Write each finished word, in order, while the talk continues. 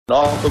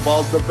Off the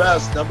ball's the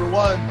best, number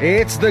one.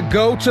 It's the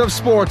GOAT of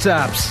sports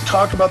apps.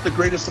 Talk about the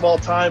greatest of all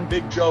time.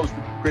 Big Joe's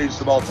the greatest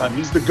of all time.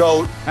 He's the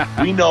GOAT.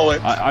 We know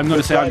it. I'm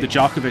going to say I'm the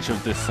Djokovic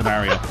of this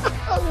scenario.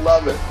 I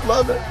love it.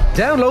 Love it.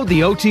 Download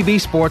the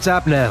OTB Sports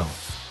app now.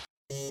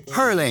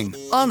 Hurling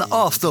on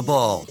Off the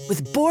Ball.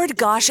 With Bord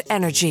Gais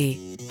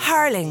Energy.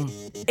 Hurling.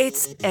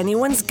 It's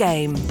anyone's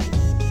game.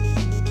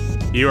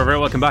 You are very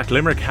welcome back.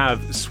 Limerick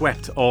have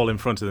swept all in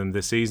front of them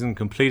this season,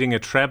 completing a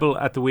treble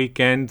at the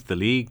weekend, the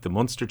League, the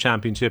Munster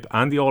Championship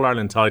and the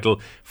All-Ireland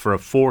title for a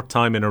fourth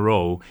time in a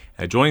row,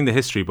 joining the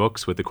history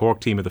books with the Cork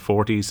team of the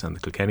 40s and the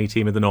Kilkenny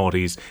team of the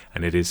noughties,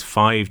 and it is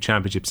 5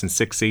 championships in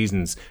 6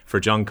 seasons for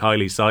John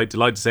Kiley's side.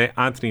 Delighted to say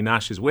Anthony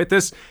Nash is with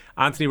us.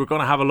 Anthony, we're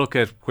going to have a look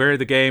at where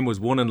the game was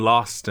won and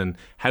lost and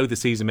how the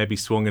season maybe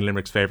swung in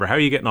Limerick's favour. How are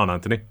you getting on,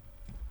 Anthony?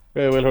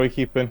 Very well, how are you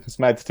keeping? It's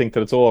mad to think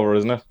that it's over,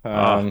 isn't it?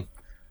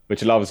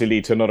 Which will obviously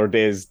lead to another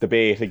day's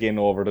debate again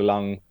over the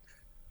long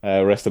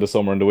rest of the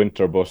summer and the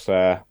winter. But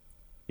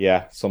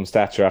yeah, some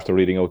stature after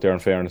reading out there, in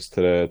fairness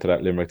to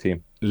that Limerick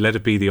team. Let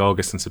it be the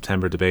August and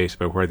September debate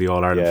about where the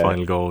All-Ireland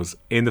final goes.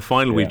 In the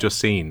final we've just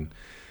seen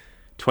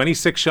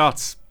 26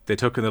 shots they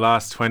took in the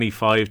last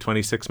 25,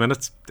 26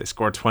 minutes. They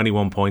scored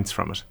 21 points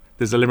from it.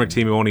 There's a Limerick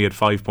team who only had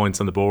 5 points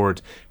on the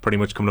board pretty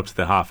much coming up to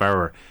the half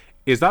hour.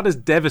 Is that as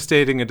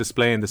devastating a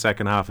display in the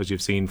second half as you've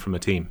seen from a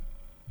team?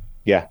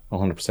 Yeah,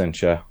 100%,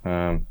 yeah.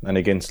 And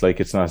against, like,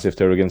 it's not as if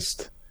they're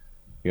against,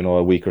 you know,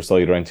 a weaker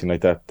side or anything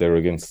like that. They're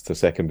against the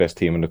second best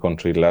team in the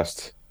country the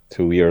last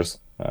 2 years.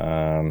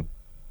 Phenomenal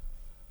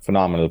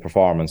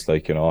performance,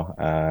 like, you know.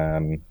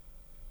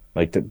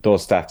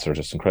 Those stats are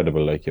just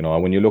incredible, like, you know.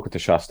 And when you look at the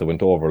shots that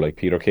went over, like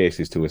Peter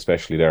Casey's too,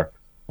 especially there,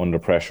 under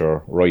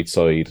pressure, right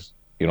side,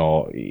 you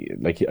know,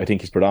 like, I think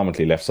he's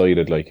predominantly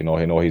left-sided, like, you know.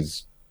 I know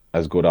he's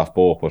as good off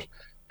both, but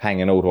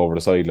hanging out over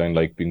the sideline,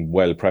 like being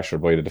well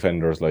pressured by the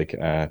defenders, like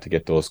to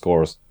get those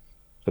scores.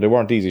 So they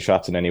weren't easy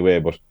shots in any way,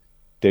 but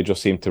they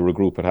just seemed to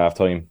regroup at half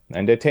time.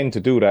 And they tend to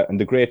do that, and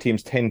the great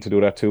teams tend to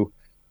do that too.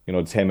 You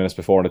know, the 10 minutes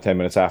before and the 10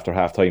 minutes after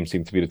half time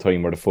seem to be the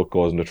time where the foot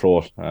goes in the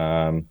throat.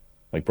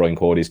 Like Brian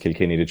Cody's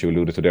Kilkenny that you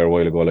alluded to there a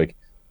while ago, like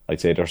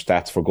I'd say their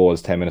stats for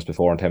goals 10 minutes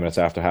before and 10 minutes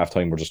after half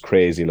time were just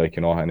crazy, like,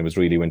 you know, and it was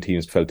really when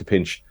teams felt the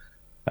pinch.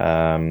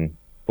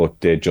 But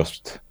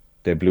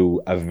they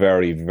blew a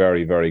very,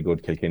 very, very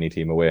good Kilkenny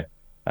team away.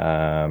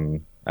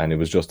 And it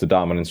was just the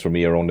dominance for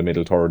me around the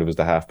middle third. It was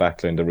the half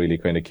back line that really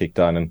kind of kicked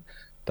on and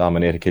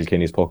dominated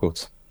Kilkenny's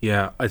puckouts.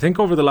 Yeah, I think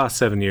over the last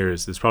 7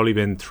 years, there's probably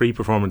been 3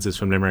 performances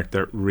from Limerick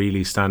that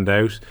really stand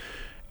out.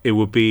 It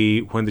would be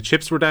when the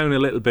chips were down a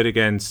little bit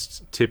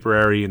against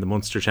Tipperary in the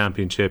Munster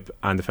Championship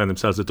and they found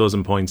themselves a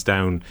dozen points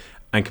down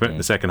and came out in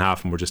the second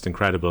half and were just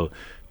incredible.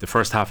 The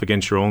first half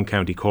against your own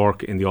county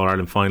Cork in the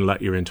All-Ireland final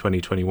that year in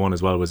 2021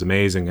 as well was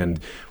amazing, and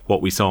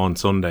what we saw on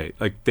Sunday,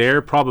 like,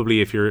 they're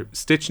probably, if you're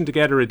stitching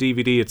together a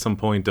DVD at some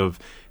point of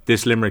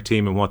this Limerick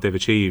team and what they've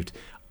achieved,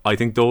 I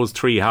think those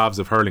 3 halves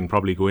of hurling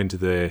probably go into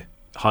the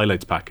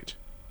highlights package.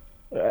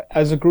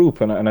 As a group,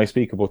 and I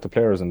speak about the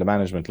players and the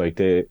management, like,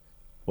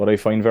 what I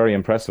find very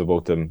impressive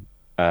about them,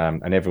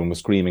 and everyone was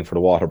screaming for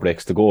the water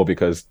breaks to go,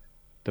 because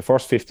the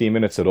first 15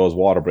 minutes of those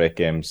water break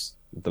games,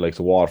 the likes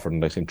of Waterford,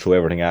 and I think threw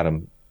everything at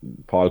him.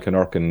 Paul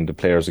Kinnerk and the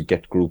players would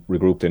get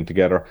regrouped in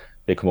together,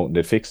 they come out and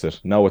they'd fix it.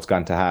 Now it's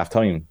gone to half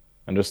time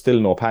and there's still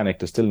no panic,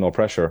 there's still no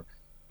pressure.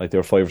 Like, they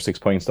were 5 or 6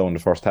 points down the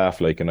first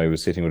half, like, and I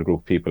was sitting with a group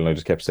of people and I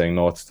just kept saying,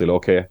 no, it's still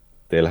okay,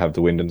 they'll have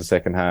the wind in the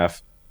second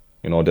half,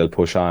 you know, they'll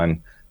push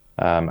on.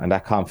 And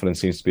that confidence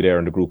seems to be there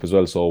in the group as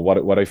well. So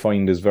what I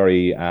find is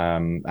very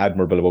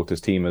admirable about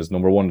this team is,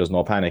 number one, there's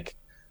no panic,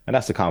 and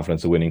that's the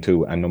confidence of winning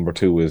too. And number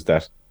 2 is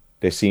that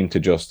they seem to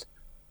just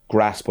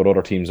grasp what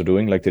other teams are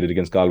doing, like they did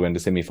against Galway in the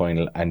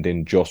semi-final, and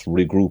then just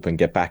regroup and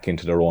get back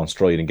into their own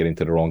stride and get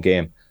into their own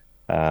game.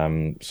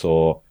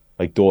 So,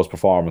 like, those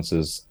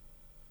performances,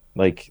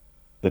 like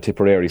the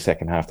Tipperary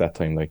second half that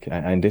time, like,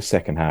 and this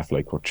second half,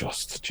 like, were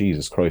just,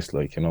 Jesus Christ,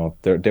 like, you know,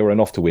 they were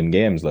enough to win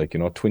games, like, you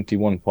know,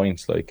 21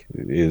 points, like,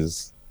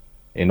 is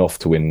enough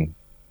to win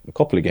a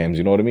couple of games,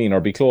 you know what I mean, or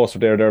be close or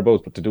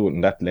thereabouts, but to do it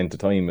in that length of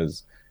time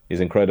is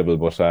incredible.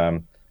 But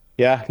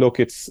yeah,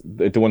 look, it's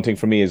the one thing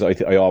for me is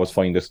I always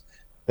find it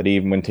that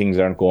even when things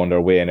aren't going their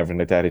way and everything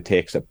like that, it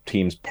takes a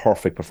team's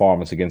perfect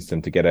performance against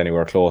them to get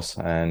anywhere close.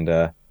 And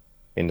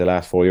in the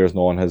last 4 years,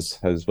 no one has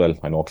well,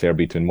 I know Clare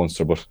beat in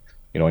Munster, but,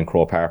 you know, in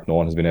Croke Park, no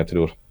one has been able to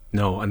do it.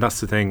 No, and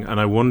that's the thing. And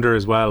I wonder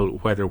as well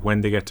whether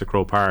when they get to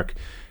Croke Park,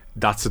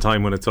 that's the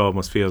time when it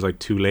almost feels like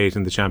too late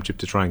in the championship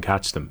to try and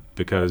catch them.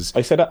 Because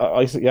I said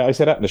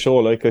that in the show.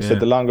 Like I said,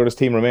 the longer this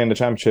team remain in the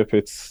championship,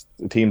 it's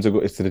to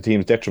the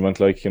team's detriment.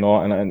 Like, you know,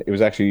 and it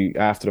was actually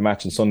after the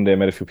match on Sunday, I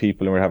met a few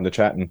people and we were having the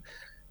chat, and,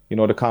 you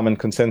know, the common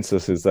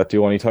consensus is that the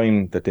only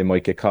time that they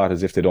might get caught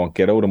is if they don't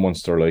get out of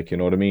Munster. Like, you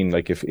know what I mean?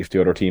 Like, if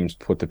the other teams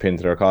put the pin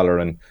to their collar,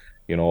 and,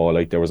 you know,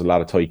 like, there was a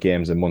lot of tight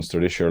games in Munster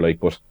this year, like,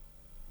 but,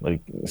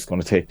 like, it's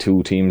going to take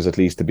 2 teams at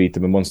least to beat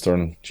them in Munster,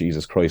 and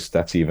Jesus Christ,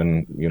 that's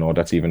even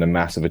a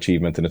massive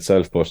achievement in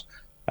itself. But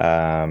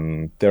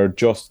they're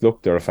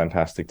a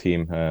fantastic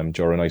team.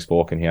 Joe and I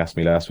spoke, and he asked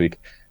me last week,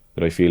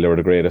 that I feel they were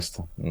the greatest.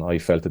 And I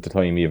felt at the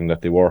time even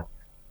that they were.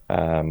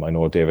 I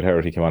know David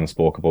Herity came on and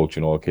spoke about,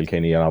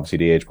 Kilkenny and obviously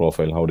the age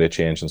profile and how they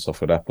changed and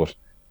stuff like that. But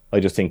I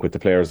just think with the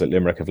players that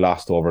Limerick have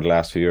lost over the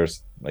last few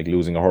years, like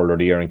losing a hurler of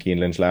the year in Cian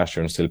Lynch last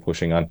year and still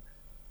pushing on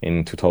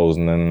in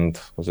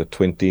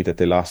 2020 that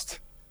they lost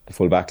the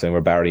full backline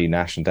where Barry,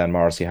 Nash and Dan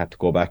Morrissey had to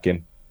go back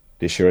in.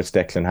 This year it's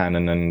Declan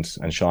Hannon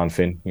and Sean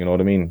Finn, you know what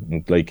I mean?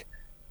 And like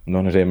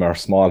none of them are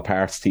small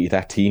parts to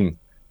that team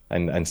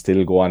and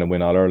still go on and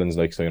win All-Irelands,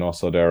 like, so,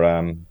 so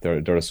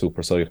they're a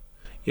super side.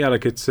 Yeah,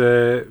 like it's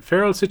a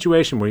fair old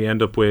situation where you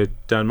end up with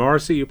Dan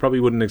Morrissey. You probably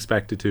wouldn't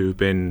expect it to have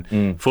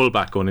been full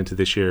back going into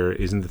this year.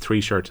 Is in the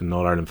 3-shirt in the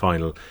All-Ireland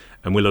final.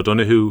 And Will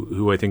O'Donoghue,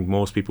 who I think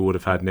most people would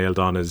have had nailed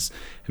on as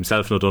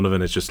himself and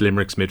O'Donovan as just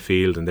Limerick's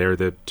midfield, and they're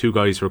the two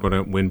guys who are going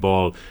to win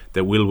ball,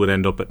 that Will would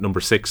end up at number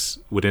 6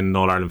 within an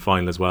All-Ireland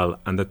final as well,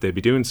 and that they'd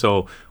be doing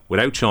so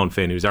without Sean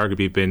Finn, who's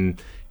arguably been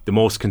the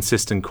most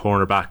consistent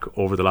cornerback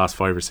over the last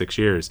 5 or 6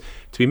 years.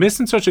 To be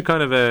missing such a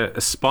kind of a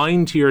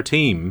spine to your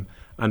team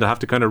and to have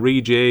to kind of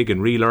rejig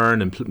and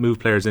relearn and move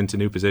players into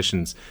new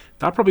positions,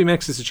 that probably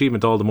makes this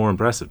achievement all the more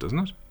impressive, doesn't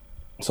it?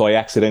 So I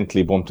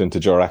accidentally bumped into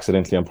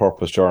accidentally on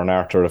purpose, and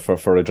Arthur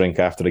for a drink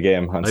after the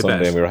game on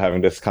Sunday. And we were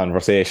having this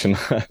conversation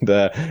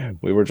and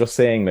we were just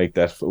saying like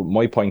that.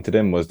 My point to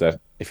them was that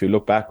if you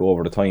look back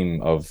over the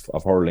time of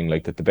hurling,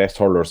 like that the best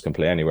hurlers can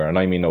play anywhere. And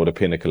I mean, the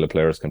pinnacle of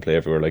players can play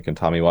everywhere. Like, and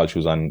Tommy Walsh,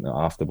 who's on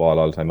off the ball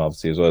all the time,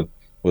 obviously as well,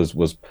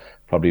 was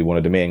probably one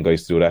of the main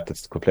guys to do that.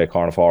 That could play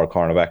corner forward,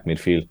 corner back,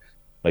 midfield.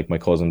 Like my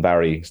cousin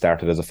Barry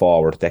started as a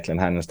forward. Declan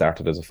Hannon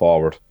started as a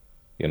forward.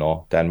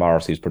 Dan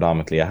Morrissey's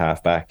predominantly a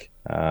half back.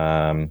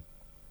 And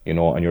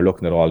you're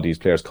looking at all these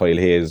players. Kyle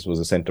Hayes was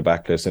a centre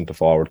back, plays centre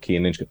forward.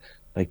 Cian Lynch,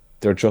 like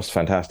they're just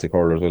fantastic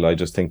hurlers. Well, I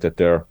just think that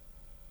they're,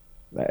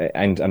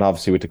 and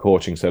obviously with the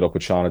coaching set up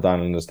with Sean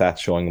O'Donnell and the stats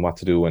showing them what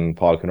to do, and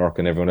Paul Kinnerk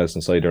and everyone else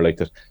inside there, like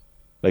that,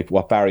 like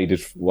what Barry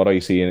did, what I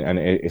see, and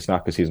it's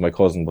not because he's my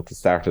cousin, but to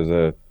start as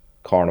a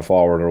corner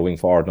forward or a wing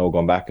forward, now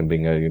going back and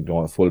being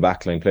a full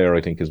backline player,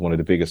 I think is one of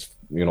the biggest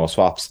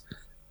swaps.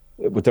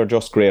 But they're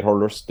just great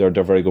hurlers. They're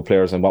very good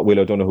players. And what Will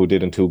O'Donoghue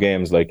did in 2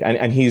 games, like,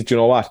 and he's,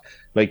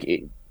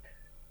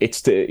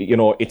 it's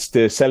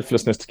the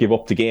selflessness to give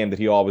up the game that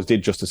he always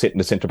did just to sit in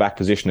the centre back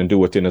position and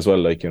do it in as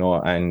well,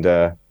 and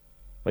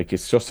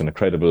it's just an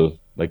incredible,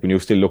 like when you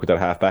still look at that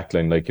half back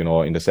line,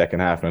 in the second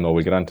half, and I know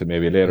we'll get on to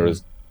maybe later,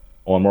 is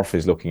Owen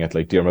Murphy's looking at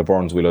like Diarmaid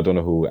Burns, Will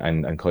O'Donoghue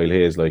and Kyle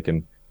Hayes,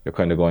 and you're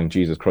kind of going,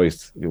 Jesus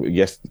Christ.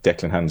 Yes,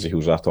 Declan Hannon,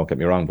 who's off, don't get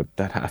me wrong, but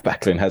that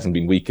half-back line hasn't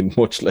been weakened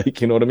much,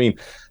 you know what I mean?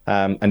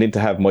 And then to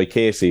have Mike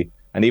Casey,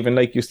 and even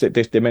like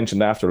they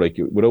mentioned after,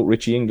 without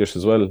Richie English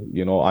as well,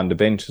 on the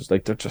bench, it's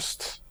like they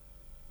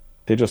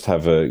just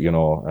have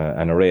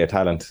an array of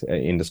talent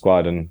in the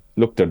squad. And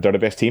look, they're the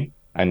best team,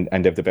 and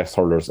they have the best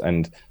hurlers.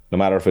 And no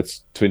matter if it's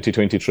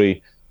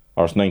 2023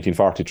 or it's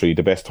 1943,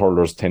 the best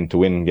hurlers tend to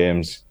win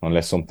games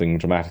unless something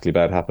dramatically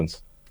bad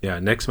happens. Yeah,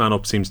 next man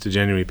up seems to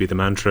genuinely be the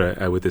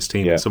mantra with this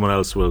team. Yeah. Someone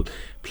else will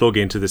plug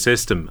into the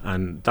system,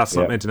 and that's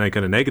not meant in any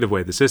kind of negative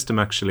way. The system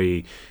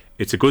actually,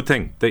 it's a good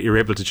thing that you're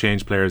able to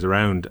change players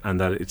around,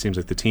 and that it seems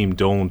like the team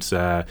don't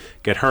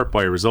get hurt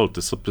by a result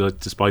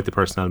despite the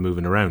personnel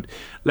moving around.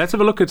 Let's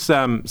have a look at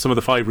some of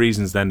the 5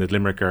 reasons then that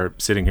Limerick are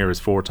sitting here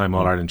as 4-time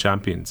All-Ireland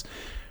champions.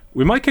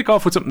 We might kick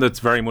off with something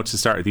that's very much the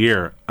start of the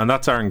year, and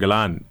that's Aaron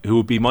Gillane, who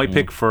would be my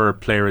pick for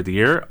Player of the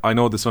Year. I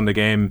know the Sunday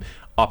game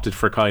opted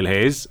for Kyle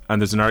Hayes, and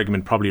there's an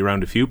argument probably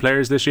around a few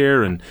players this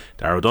year, and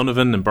Darragh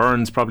O'Donovan and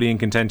Burns probably in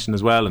contention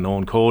as well, and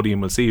Owen Cody,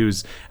 and we'll see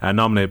who's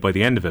nominated by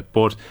the end of it.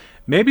 But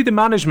maybe the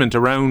management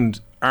around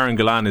Aaron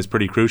Gillane is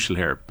pretty crucial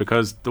here,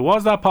 because there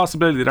was that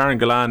possibility that Aaron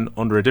Gillane,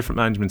 under a different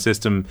management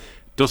system,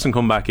 doesn't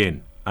come back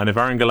in, and if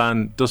Aaron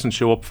Gillane doesn't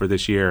show up for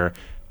this year,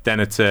 then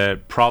it's a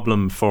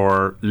problem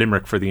for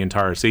Limerick for the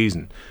entire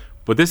season.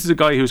 But this is a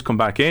guy who's come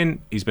back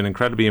in. He's been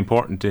incredibly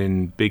important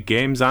in big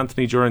games,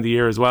 Anthony, during the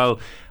year as well,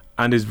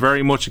 and is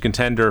very much a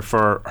contender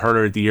for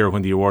Hurler of the Year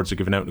when the awards are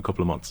given out in a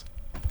couple of months.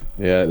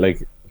 Yeah,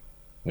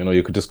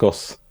 you could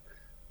discuss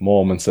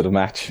moments of the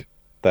match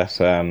that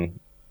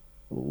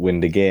win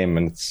the game,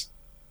 and it's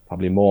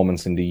probably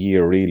moments in the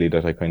year really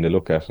that I kind of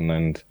look at,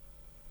 and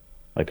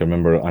I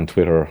remember on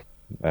Twitter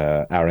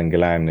Aaron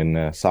Gillane in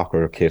a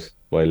soccer kit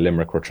while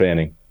Limerick were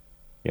training,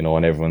 and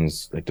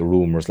everyone's like, the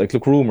rumours,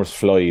 rumours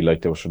fly,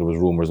 there was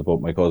rumours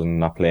about my cousin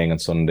not playing on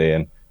Sunday,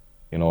 and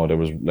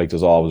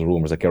there's always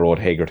rumours like Gerard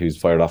Haggart who's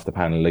fired off the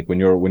panel. Like when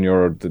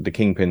you're the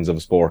kingpins of a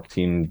sport,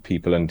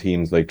 people and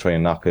teams try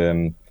and knock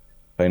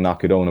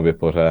you down a bit.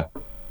 But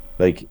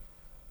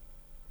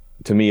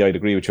to me, I'd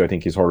agree with you. I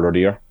think he's Hurler of the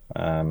Year.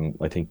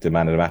 I think the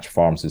man of the match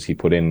performances he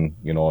put in,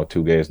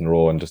 2 games in a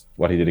row, and just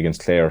what he did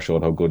against Clare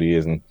showed how good he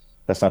is. And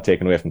that's not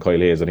taken away from Kyle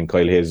Hayes. I think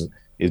Kyle Hayes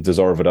is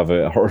deserved of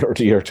a Hurler of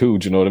the Year too.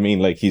 Do you know what I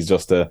mean? He's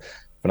just a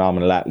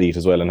phenomenal athlete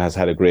as well and has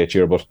had a great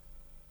year. But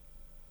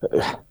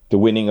the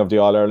winning of the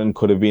All-Ireland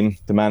could have been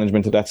the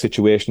management of that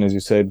situation, as you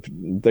said.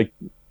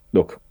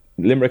 Look,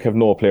 Limerick have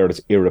no player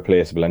that's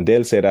irreplaceable, and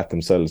they'll say that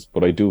themselves,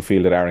 but I do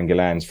feel that Aaron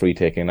Gillane's free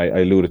taking, I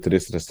alluded to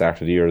this at the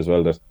start of the year as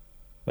well, that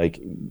like,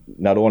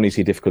 not only is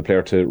he a difficult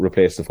player to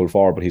replace the full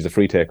forward, but he's a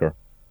free taker.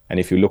 And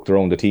if you looked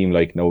around the team,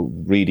 like, no,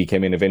 Reedy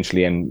came in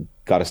eventually and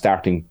got a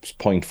starting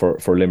point for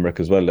Limerick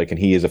as well, like, and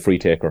he is a free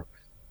taker.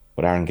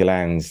 But Aaron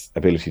Gillan's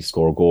ability to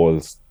score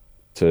goals,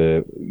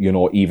 to, you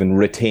know, even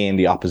retain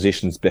the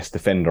opposition's best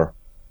defender,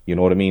 you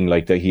know what I mean?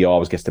 Like, that he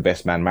always gets the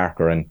best man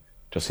marker, and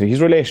just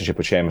his relationship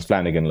with Seamus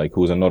Flanagan, like,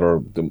 who's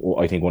another,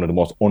 I think, one of the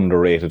most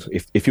underrated.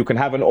 If you can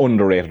have an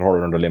underrated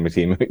hurler on the Limerick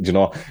team, you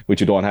know, which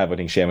you don't have, I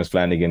think Seamus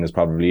Flanagan is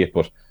probably it.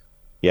 But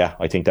yeah,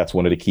 I think that's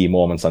one of the key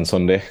moments on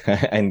Sunday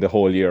and the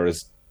whole year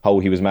is how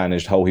he was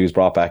managed, how he was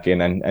brought back in.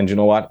 And you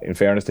know what? In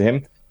fairness to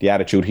him, the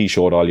attitude he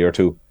showed all year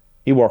too.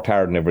 He worked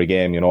hard in every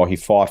game, you know, he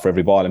fought for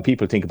every ball, and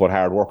people think about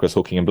hard work as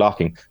hooking and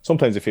blocking.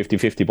 Sometimes a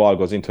 50-50 ball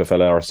goes into a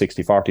fella, or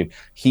 60-40.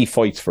 He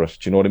fights for it,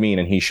 do you know what I mean?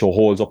 And he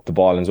holds up the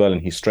ball as well,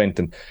 and he's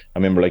strengthened. I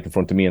remember, like, in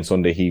front of me on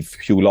Sunday,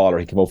 Hugh Lawler,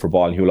 he came out for a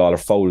ball, and Hugh Lawler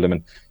fouled him,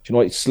 and, you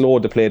know, it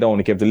slowed the play down.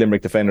 It gave the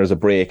Limerick defenders a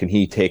break, and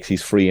he takes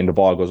his free and the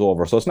ball goes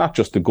over. So it's not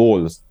just the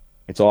goals,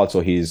 it's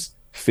also his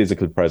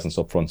physical presence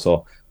up front.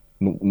 So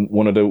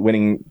one of the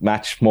winning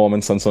match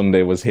moments on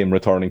Sunday was him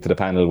returning to the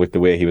panel with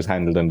the way he was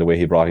handled and the way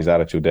he brought his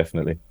attitude,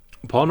 definitely.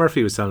 Paul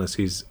Murphy was telling us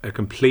he's a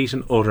complete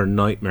and utter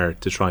nightmare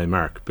to try and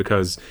mark,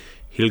 because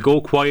he'll go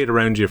quiet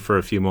around you for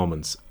a few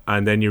moments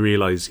and then you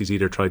realise he's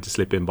either tried to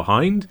slip in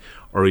behind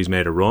or he's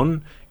made a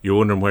run. You're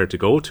wondering where to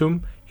go to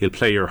him. He'll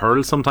play your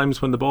hurl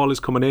sometimes when the ball is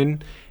coming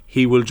in.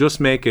 He will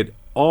just make it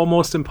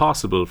almost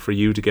impossible for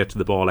you to get to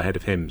the ball ahead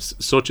of him.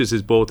 Such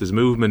is both his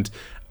movement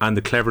and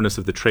the cleverness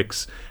of the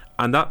tricks,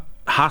 and that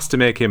has to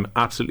make him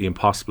absolutely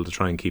impossible to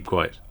try and keep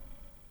quiet.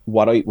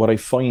 What I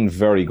find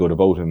very good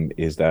about him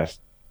is that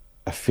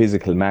a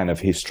physical man of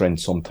his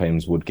strength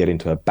sometimes would get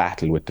into a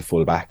battle with the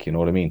full back, you know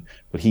what I mean?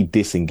 But he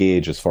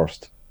disengages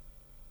first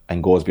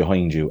and goes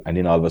behind you, and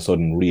then all of a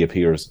sudden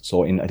reappears.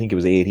 So I think it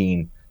was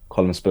 18,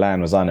 Colm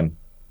Spillane was on him,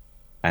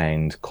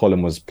 and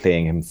Colm was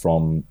playing him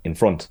from in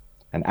front,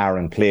 and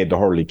Aaron played the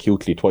hurley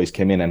cutely twice,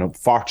 came in, and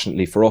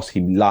unfortunately for us,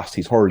 he lost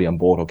his hurley on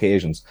both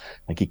occasions.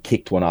 Like, he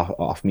kicked one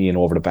off me and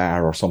over the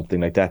bar or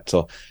something like that.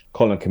 So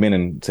Colm came in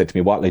and said to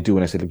me, what'll I do?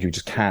 And I said, look, you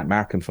just can't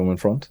mark him from in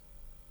front.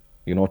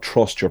 You know,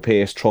 trust your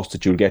pace, trust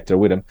that you'll get there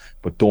with him,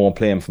 but don't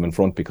play him from in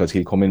front, because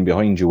he'll come in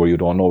behind you where you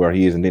don't know where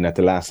he is, and then at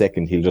the last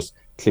second he'll just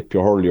clip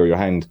your hurley or your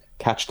hand,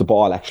 catch the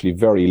ball actually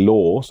very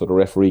low so the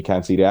referee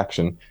can't see the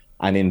action,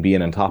 and then be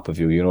in on top of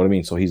you, you know what I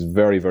mean? So he's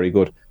very, very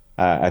good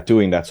at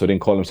doing that. So then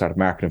Colm started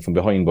marking him from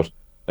behind, but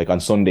like on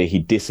Sunday he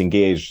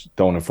disengaged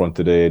down in front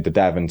of the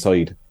Davin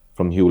side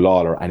from Hugh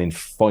Lawler, and then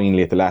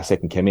finally at the last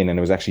second came in, and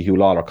it was actually Hugh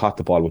Lawler caught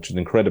the ball, which was an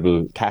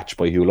incredible catch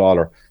by Hugh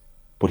Lawler.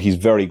 But he's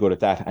very good at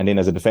that. And then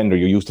as a defender,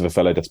 you're used to a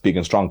fella that's big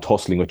and strong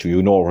tussling with you.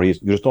 You know where he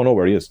is. You just don't know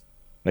where he is.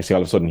 Next thing,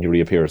 all of a sudden, he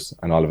reappears,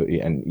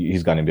 and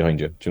he's gone in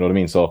behind you. Do you know what I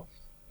mean? So,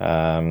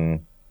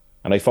 and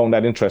I found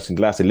that interesting.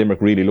 The last day,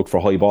 Limerick really looked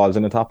for high balls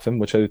in the top of him,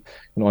 which,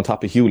 on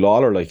top of Hugh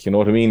Lawler, like, you know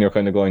what I mean? You're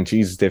kind of going,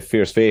 Jesus, they have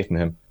fierce faith in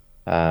him.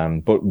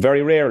 But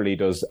very rarely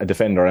does a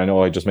defender, I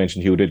know I just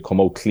mentioned Hugh did come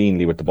out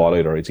cleanly with the ball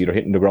either. It's either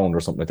hitting the ground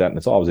or something like that, and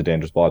it's always a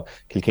dangerous ball.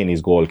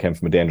 Kilkenny's goal came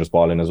from a dangerous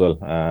ball in as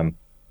well.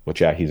 But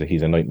yeah,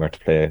 he's a nightmare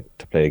to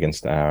play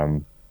against,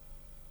 and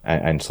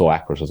so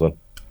accurate as well.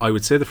 I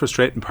would say the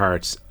frustrating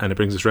part, and it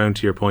brings us round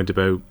to your point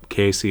about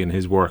Casey and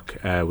his work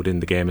within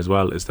the game as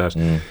well, is that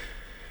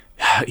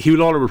Hugh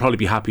Lawler would probably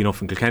be happy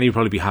enough, and Kilkenny would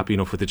probably be happy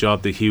enough with the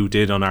job that Hugh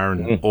did on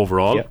Aaron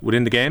overall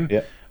within the game,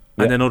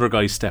 and then other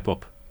guys step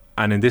up.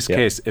 And in this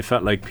case, it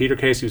felt like Peter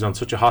Casey was on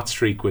such a hot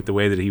streak with the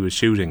way that he was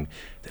shooting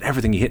that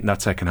everything he hit in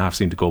that second half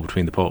seemed to go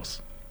between the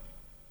posts.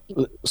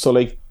 So,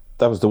 like,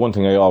 that was the one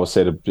thing I always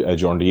said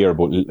during the year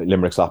about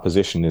Limerick's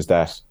opposition, is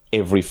that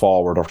every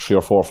forward or 3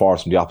 or 4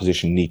 forwards from the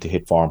opposition need to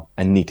hit form,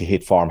 and need to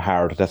hit form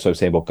hard. That's what I was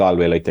saying about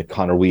Galway, like that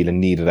Conor Whelan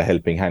needed a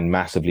helping hand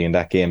massively in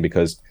that game,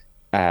 because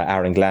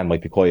Aaron Glenn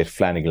might be quiet,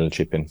 Flanagan will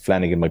chip in,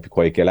 Flanagan might be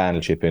quiet, Gillan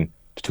will chip in,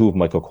 the two of them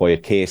might go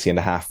quiet, Casey in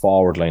the half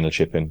forward line will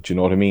chip in. Do you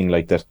know what I mean?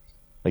 Like that,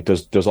 like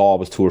there's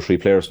always 2 or 3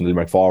 players from the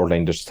Limerick forward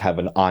line that just have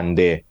an on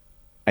day,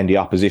 and the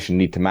opposition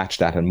need to match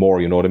that and more,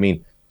 you know what I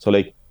mean? So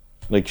like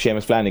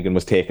Seamus Flanagan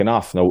was taken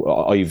off. Now,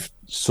 I've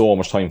so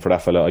much time for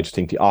that fella. I just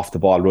think the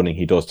off-the-ball running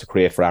he does to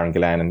create for Aaron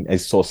Gillan, and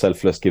is so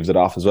selfless, gives it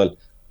off as well.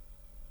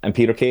 And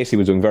Peter Casey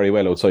was doing very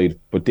well outside.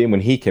 But then when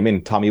he came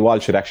in, Tommy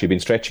Walsh had actually been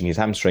stretching his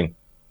hamstring.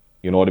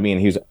 You know what I mean?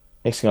 He was,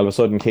 next thing all of a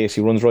sudden,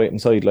 Casey runs right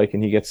inside, like,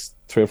 and he gets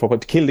 3 or 4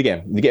 points to kill the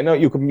game. Now,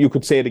 you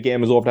could say the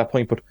game was over that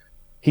point, but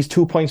his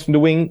 2 points from the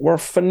wing were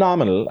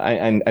phenomenal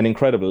and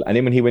incredible. And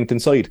then when he went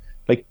inside,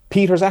 like,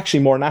 Peter's actually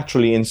more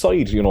naturally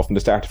inside, from the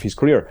start of his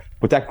career.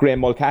 But that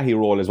Graham Mulcahy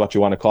role, is what you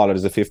want to call it,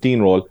 as a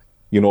 15 role,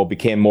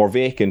 became more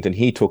vacant, and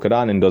he took it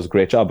on and does a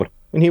great job. But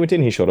when he went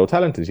in, he showed how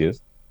talented he is.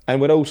 And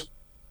without,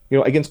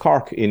 against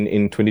Cork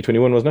in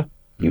 2021, wasn't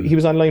it? He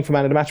was on line for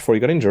man of the match before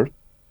he got injured.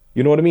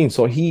 You know what I mean?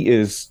 So he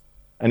is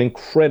an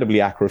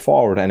incredibly accurate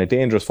forward, and a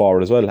dangerous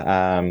forward as well.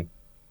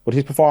 But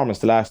his performance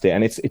the last day,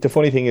 and it's the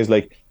funny thing is,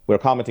 like, we're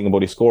commenting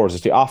about his scores,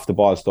 it's the off the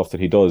ball stuff that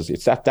he does.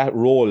 It's that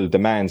role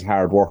demands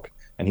hard work,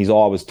 and he's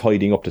always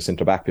tidying up the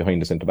centre back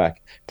behind the centre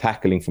back,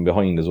 tackling from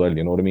behind as well,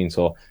 you know what I mean?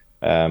 So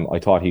I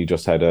thought he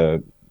just had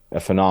a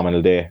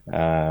phenomenal day.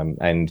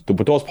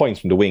 But those points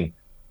from the wing,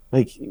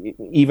 like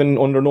even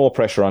under no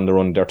pressure on the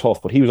run, they're tough.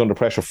 But he was under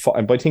pressure,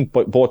 and I think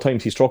both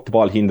times he struck the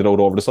ball, he ended out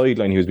over the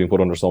sideline. He was being put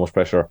under so much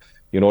pressure.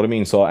 You know what I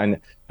mean? So and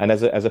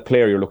as a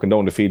player, you're looking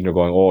down the field and you're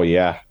going, oh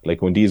yeah,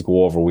 like when these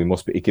go over, we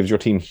must be. It gives your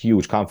team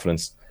huge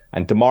confidence,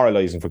 and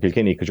demoralising for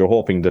Kilkenny because you're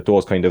hoping that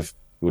those kind of,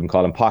 you wouldn't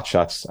call them pot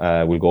shots,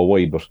 will go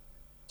wide. But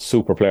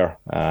super player,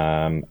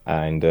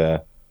 yeah,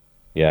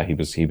 he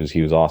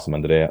was awesome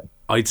on the day.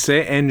 I'd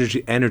say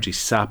energy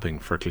sapping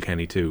for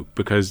Kilkenny too,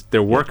 because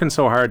they're working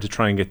so hard to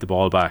try and get the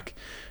ball back.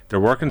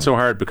 They're working so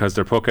hard because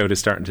their puck out is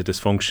starting to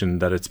dysfunction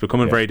that it's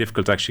becoming very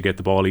difficult to actually get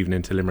the ball even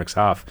into Limerick's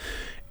half.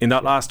 In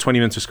that last 20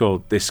 minutes or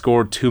so, they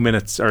scored 2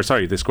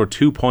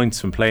 points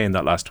from play in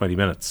that last 20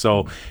 minutes.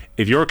 So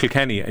if you're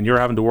Kilkenny and you're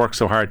having to work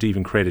so hard to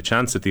even create a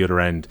chance at the other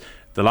end,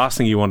 the last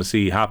thing you want to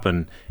see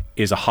happen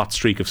is a hot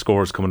streak of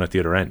scores coming at the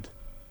other end.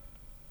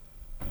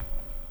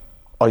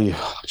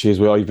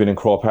 I've been in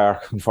Croke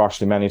Park,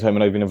 unfortunately, many times,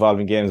 and I've been involved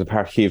in games at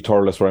Park Keeve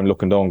Thurles where I'm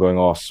looking down going,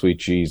 oh, sweet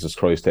Jesus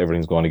Christ,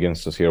 everything's going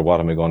against us here. What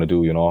am I going to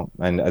do, you know?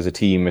 And as a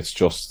team, it's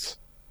just,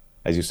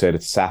 as you said,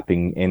 it's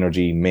sapping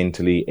energy,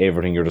 mentally,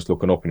 everything. You're just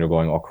looking up and you're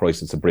going, oh,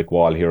 Christ, it's a brick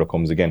wall. Here it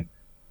comes again.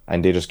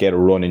 And they just get a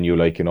run in you,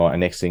 like, you know,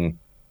 and next thing,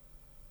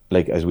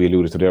 like, as we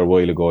alluded to there a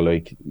while ago,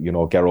 like, you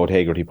know, Garrod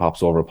Hagerty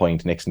pops over a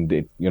point. Next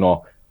thing, you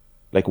know,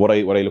 like what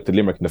I looked at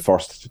Limerick in the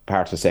first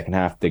part of the second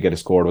half, they get a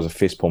score. There was a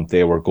fist pump.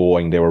 They were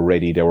going. They were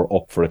ready. They were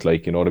up for it.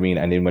 Like, you know what I mean?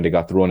 And then when they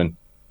got the running,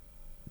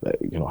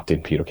 you know,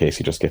 then Peter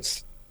Casey just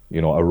gets,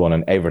 you know, a run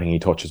and everything he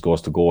touches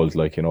goes to gold.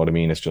 Like, you know what I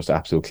mean? It's just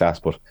absolute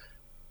class. But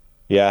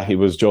yeah, he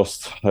was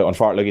just,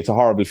 unfortunately, like, it's a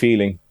horrible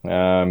feeling.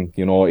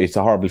 You know, it's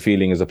a horrible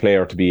feeling as a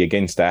player to be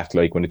against that.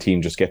 Like when the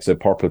team just gets a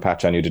purple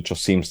patch on you that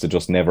just seems to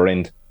just never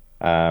end,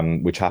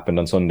 which happened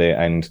on Sunday.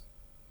 And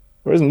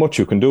there isn't much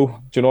you can do.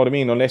 Do you know what I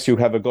mean? Unless you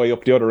have a guy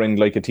up the other end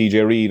like a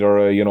TJ Reid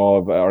or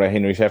a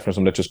Henry Sheffner or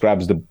something that just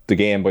grabs the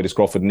game by the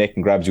scruff of the neck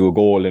and grabs you a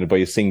goal and by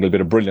a single bit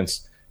of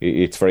brilliance.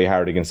 It's very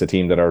hard against a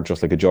team that are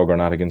just like a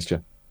juggernaut against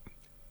you.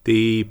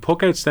 The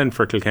puck outs then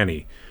for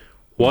Kilkenny,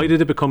 why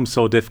did it become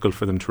so difficult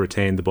for them to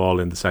retain the ball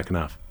in the second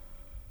half?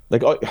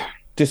 Like,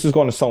 this is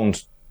going to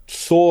sound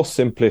so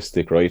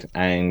simplistic, right?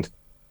 And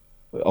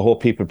I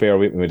hope people bear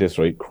with me with this,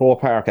 right?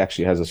 Croke Park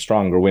actually has a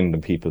stronger win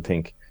than people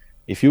think.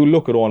 If you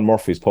look at Owen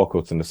Murphy's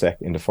puckouts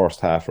in the first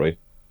half, right,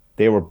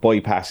 they were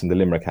bypassing the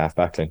Limerick half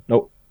backline.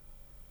 No,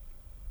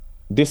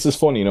 this is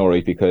funny, you know,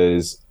 right,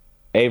 because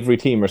every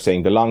team are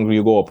saying the longer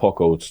you go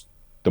puckouts,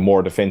 the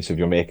more defensive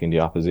you're making the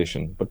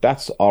opposition. But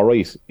that's all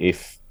right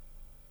if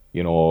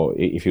you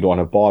don't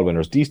have ball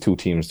winners. These two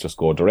teams just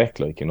go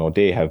direct, like, you know,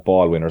 they have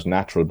ball winners,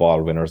 natural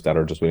ball winners that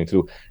are just willing to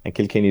do. And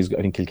I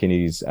think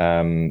Kilkenny's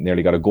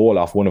nearly got a goal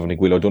off one of them. I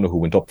think Will O'Donoghue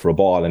went up for a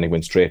ball and he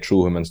went straight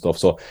through him and stuff.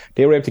 So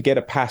they were able to get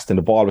it past and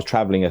the ball was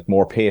travelling at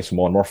more pace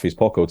from Owen Murphy's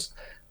puckouts.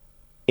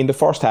 In the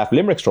first half,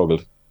 Limerick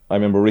struggled. I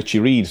remember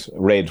Richie Reid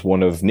read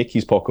one of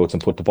Nicky's puckouts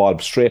and put the ball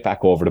straight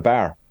back over the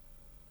bar.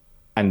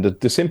 And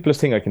the simplest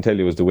thing I can tell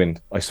you is the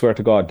wind. I swear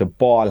to God, the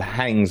ball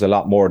hangs a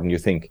lot more than you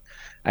think.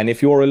 And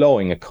if you're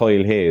allowing a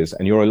Kyle Hayes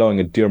and you're allowing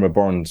a Diarmaid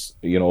Burns,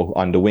 you know,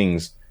 on the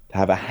wings to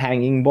have a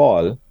hanging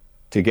ball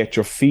to get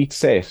your feet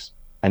set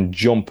and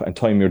jump and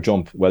time your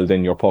jump, well,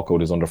 then your puck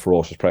out is under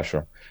ferocious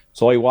pressure.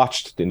 So I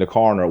watched in the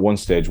corner at one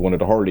stage, one of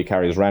the hurley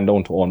carriers ran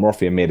down to Owen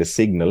Murphy and made a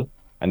signal,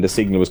 and the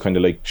signal was kind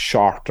of like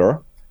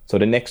shorter. So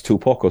the next two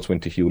puck outs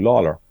went to Hugh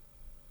Lawler.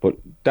 But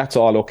that's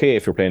all okay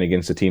if you're playing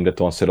against a team that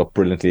don't set up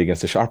brilliantly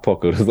against a sharp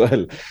puck out as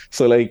well.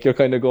 So like you're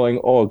kind of going,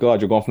 oh God,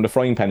 you're going from the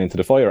frying pan into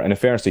the fire. And in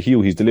fairness to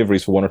Hugh, his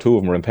deliveries for one or two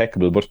of them are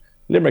impeccable. But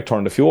Limerick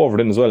turned a few over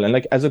then as well. And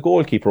like as a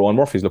goalkeeper, Owen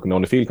Murphy's looking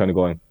down the field kind of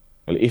going,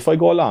 well, if I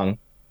go long,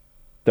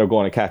 they're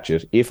going to catch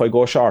it. If I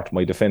go short,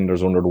 my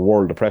defenders are under the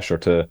world of pressure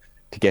to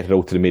get it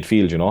out to the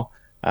midfield, you know.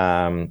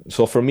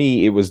 So for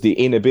me, it was the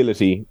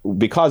inability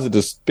because of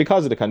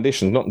the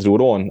conditions, nothing to do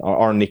with Owen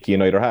or Nicky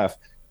in either half.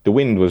 The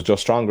wind was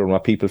just stronger than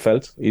what people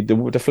felt.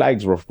 The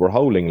flags were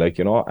howling, like,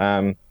 you know,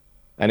 and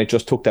it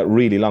just took that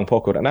really long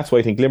puck out. And that's why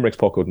I think Limerick's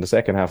puck out in the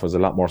second half was a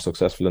lot more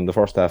successful than the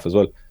first half as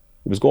well. It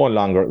was going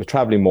longer, it was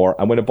travelling more,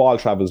 and when a ball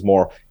travels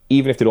more,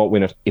 even if they don't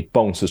win it, it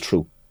bounces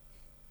through.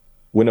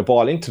 When a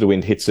ball into the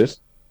wind hits it,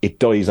 it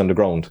dies on the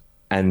ground,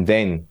 and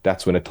then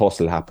that's when a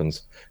tussle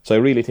happens. So I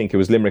really think it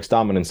was Limerick's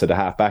dominance at the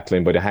half back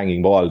line by the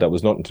hanging ball that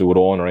was nothing to do with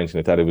Owen or anything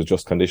like that. It was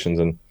just conditions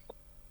and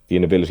the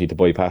inability to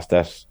bypass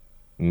that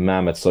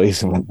mammoth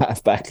size of a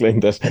half back line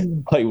that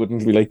I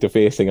wouldn't be like to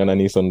facing on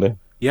any Sunday.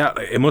 Yeah,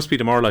 it must be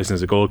demoralising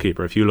as a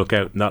goalkeeper if you look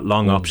out and that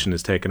long option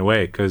is taken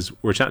away, because we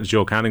were chatting to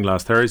Joe Canning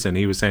last Thursday and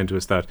he was saying to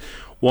us that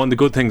one of the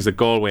good things that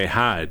Galway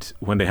had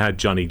when they had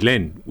Johnny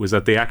Glynn was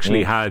that they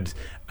actually had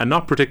a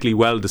not particularly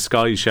well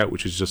disguised shout,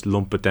 which was just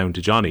lump it down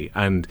to Johnny,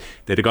 and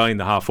they had a guy in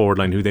the half forward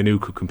line who they knew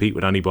could compete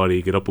with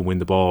anybody, get up and win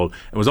the ball.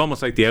 It was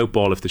almost like the out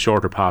ball if the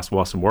shorter pass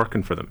wasn't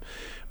working for them.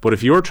 But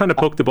if you're trying to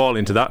poke the ball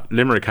into that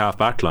Limerick half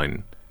back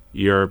line,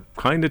 you're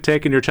kind of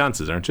taking your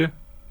chances, aren't you?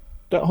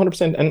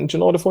 100%. And do you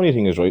know the funny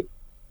thing is, right?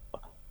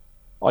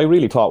 I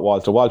really thought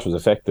Walter Walsh was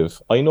effective.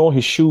 I know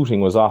his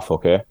shooting was off,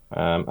 okay?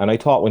 And I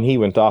thought when he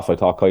went off, I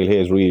thought Kyle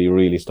Hayes really,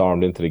 really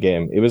stormed into the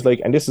game. It was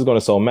like, and this is going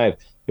to sound mad,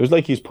 it was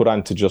like he's put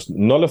on to just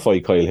nullify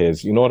Kyle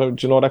Hayes. Do you know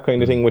that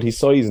kind of thing with his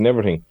size and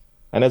everything?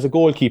 And as a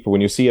goalkeeper,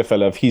 when you see a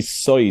fella of his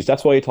size,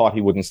 that's why I thought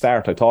he wouldn't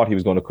start. I thought he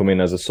was going to come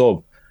in as a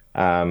sub.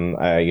 And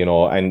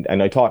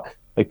I thought,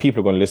 like,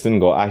 people are going to listen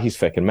and go, he's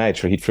fucking mad,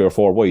 sure, he'd 3 or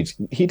 4 wides.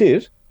 He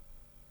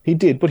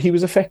did, but he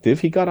was effective.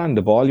 He got on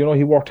the ball,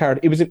 he worked hard.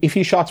 It was, if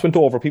his shots went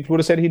over, people would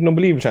have said he had an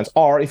unbelievable chance.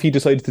 Or if he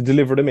decided to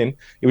deliver them in,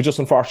 it was just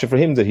unfortunate for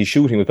him that his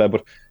shooting was bad.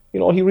 But,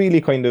 he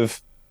really kind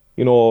of,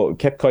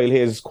 kept Kyle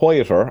Hayes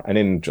quieter, and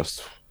then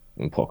just,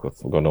 fuck it,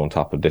 we're going on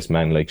top of this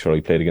man. Like, sure,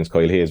 he played against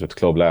Kyle Hayes with the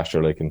club last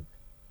year, like, and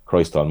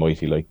Christ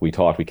almighty, like, we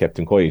thought we kept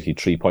him quiet. He had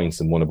 3 points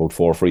and won about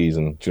 4 frees,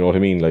 and do you know what I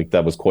mean? Like,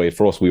 that was quiet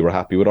for us. We were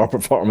happy with our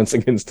performance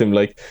against him.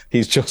 Like,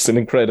 he's just an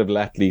incredible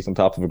athlete on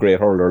top of a great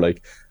hurler,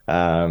 like.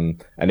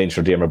 And then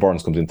sure, Diarmaid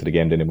Burns comes into the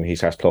game then when he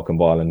starts plucking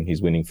ball and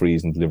he's winning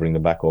frees and delivering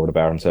them back over the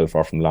bar himself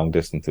or from long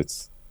distance.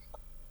 It's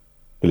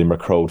the Limerick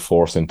crowd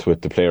force into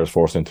it, the players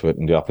force into it,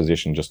 and the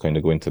opposition just kind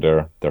of go into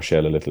their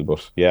shell a little.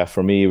 But yeah,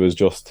 for me it was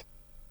just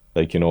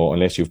like,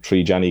 unless you've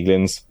 3 Johnny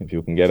Glynns, if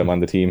you can get them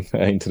on the team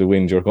into the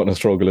wind, you're going to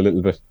struggle a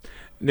little bit.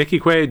 Nicky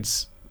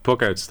Quaid's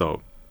puckouts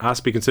though has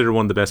to be considered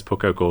one of the best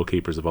puckout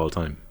goalkeepers of all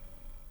time.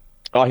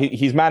 Oh,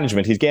 he's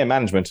management. He's game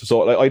management. So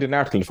like, I did an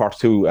article in the first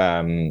two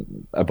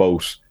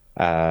about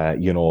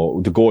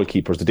the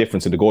goalkeepers, the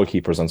difference in the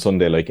goalkeepers on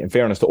Sunday. Like, in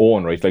fairness to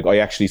Owen, right? Like, I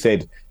actually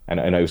said,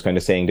 and I was kind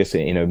of saying this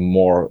in a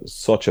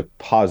such a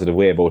positive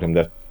way about him,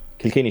 that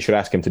Kilkenny should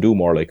ask him to do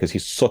more, like, because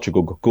he's such a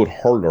good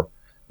hurler.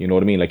 You know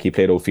what I mean? Like, he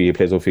plays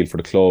outfield for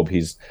the club.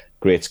 He's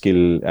great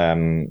skill,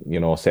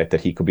 set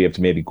that he could be able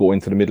to maybe go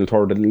into the middle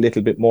third a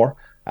little bit more.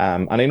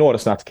 And I know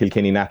that's not the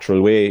Kilkenny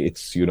natural way.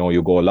 It's, you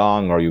go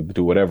along or you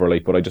do whatever,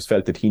 like, but I just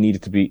felt that he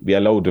needed to be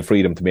allowed the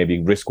freedom to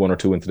maybe risk 1 or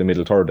 2 into the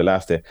middle third the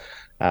last day.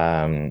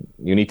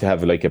 You need to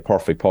have like a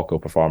perfect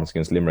puck-out performance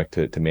against Limerick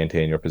to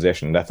maintain your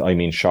possession. And that's, I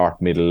mean,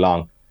 short, middle,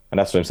 long. And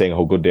that's what I'm saying,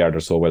 how good they are. They're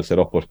so well set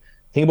up. But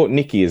the thing about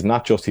Nicky is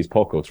not just his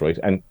puck-outs, right?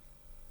 And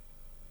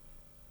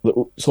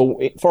so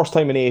first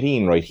time in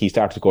 18, right, he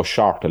started to go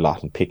short a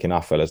lot and picking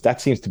off fellas. That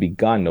seems to be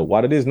gone now.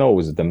 What it is now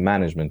is the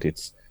management.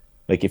 It's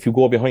like, if you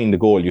go behind the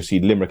goal, you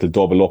see Limerick will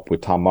double up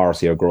with Tom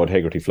Morrissey or Gerard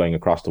Hegarty flying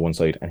across to one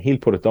side, and he'll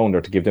put it down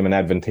there to give them an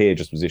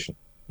advantageous position.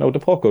 Now, the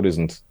puck-out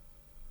isn't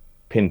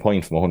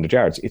pinpoint from 100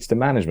 yards. It's the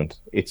management.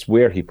 It's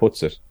where he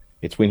puts it.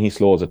 It's when he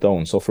slows it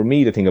down. So for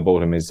me, the thing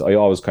about him is I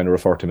always kind of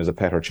refer to him as a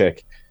Petr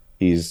Cech.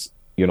 His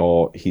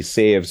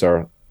saves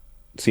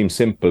seem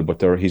simple,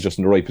 but he's just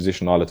in the right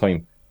position all the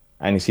time.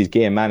 And it's his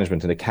game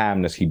management and the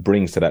calmness he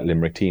brings to that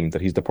Limerick team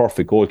that he's the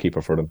perfect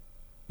goalkeeper for them.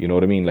 You know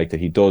what I mean? Like,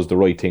 that he does the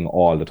right thing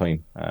all the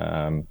time.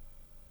 And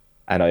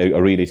I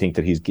really think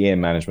that his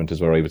game management is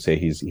where I would say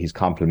his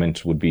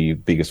compliment would be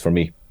biggest for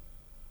me.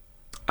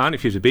 And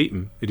if you have to beat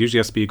him, it usually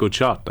has to be a good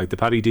shot. Like the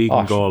Paddy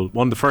Deegan goal,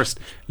 one of the first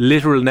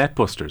literal net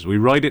busters. We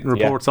write it in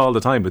reports all the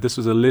time, but this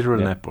was a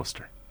literal net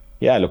buster.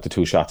 Yeah, look, the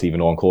 2 shots,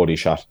 even Owen Cody's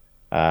shot,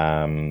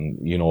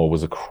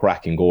 was a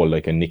cracking goal.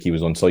 Like, and Nicky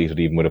was unsighted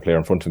even with a player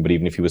in front of him. But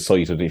even if he was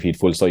sighted, if he had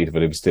full sight of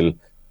it, it was still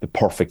the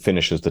perfect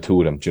finishes, the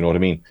two of them. Do you know what I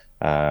mean?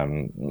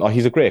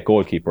 He's a great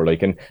goalkeeper.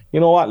 Like, and you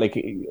know what? Like,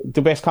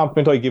 the best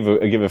compliment I give a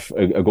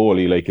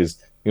goalie, like,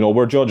 is,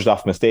 we're judged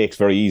off mistakes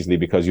very easily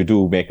because you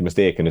do make a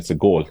mistake and it's a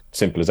goal.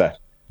 Simple as that.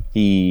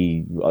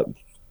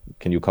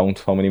 Can you count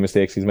how many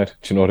mistakes he's made?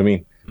 Do you know what I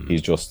mean?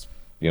 He's just,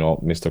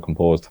 Mr.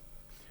 Composed.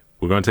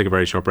 We're going to take a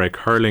very short break.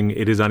 Hurling,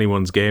 it is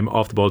anyone's game.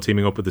 Off the Ball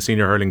teaming up with the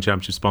Senior Hurling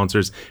Championship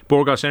sponsors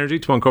Bord Gais Energy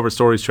to uncover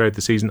stories throughout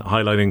the season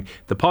highlighting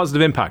the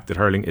positive impact that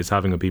hurling is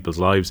having on people's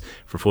lives.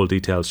 For full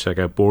details, check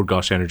out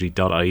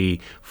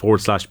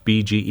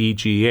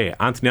bordgaisenergy.ie/BGEGA.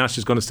 Anthony Nash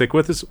is going to stick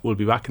with us. We'll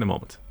be back in a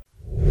moment.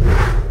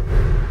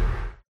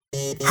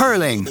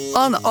 Hurling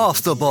on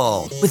Off the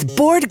Ball with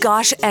Bord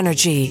Gais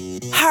Energy.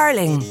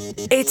 Hurling,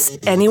 it's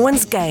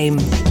anyone's game.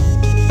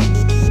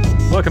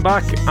 Welcome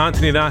back.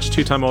 Anthony Nash,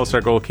 2-time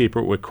All-Star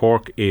goalkeeper with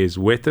Cork, is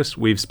with us.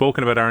 We've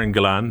spoken about Aaron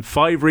Gillane.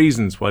 5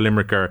 reasons why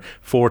Limerick are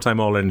 4-time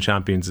All-Ireland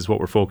champions is what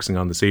we're focusing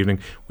on this evening.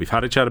 We've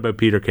had a chat about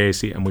Peter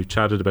Casey and we've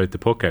chatted about the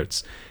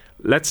puckouts.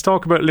 Let's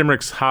talk about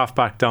Limerick's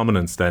half-back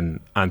dominance then,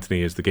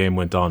 Anthony, as the game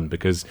went on,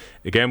 because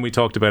again we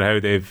talked about how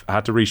they've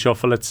had to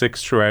reshuffle at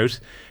 6 throughout,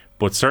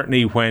 but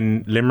certainly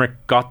when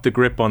Limerick got the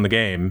grip on the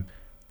game,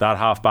 that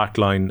half-back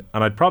line,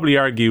 and I'd probably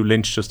argue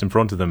Lynch just in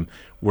front of them,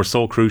 were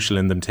so crucial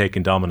in them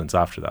taking dominance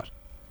after that.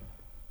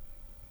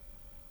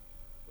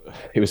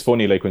 It was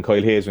funny, like when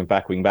Kyle Hayes went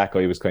back wing back,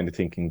 I was kind of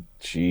thinking,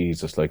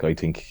 Jesus, like, I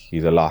think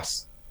he's a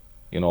loss,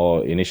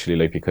 initially,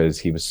 like, because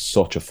he was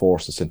such a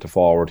force to centre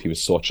forward, he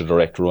was such a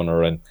direct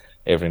runner and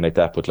everything like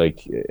that. But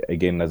like,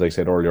 again, as I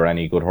said earlier,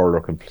 any good hurler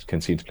can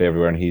seem to play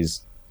everywhere, and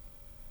he's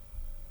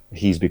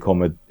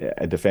become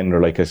a defender.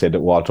 Like I said,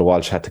 that Walter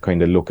Walsh had to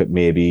kind of look at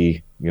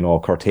maybe,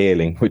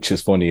 curtailing, which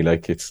is funny.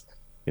 Like,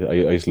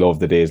 I just love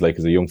the days, like,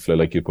 as a young fella,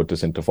 like, you put the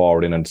centre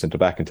forward in and centre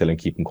back and tell him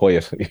keep him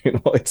quiet.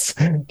 It's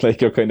like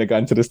you're kind of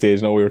gone to the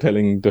stage now where you're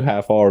telling the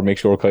half hour make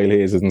sure Kyle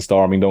Hayes isn't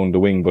storming down the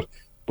wing. But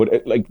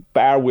But like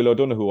bar Will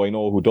O'Donoghue, I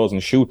know, who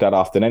doesn't shoot that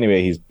often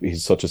anyway.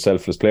 He's such a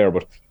selfless player,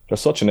 but they're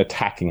such an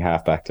attacking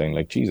half-back line.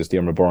 Like, Jesus,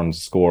 Diarmaid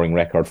Byrne's scoring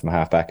record from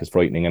half-back is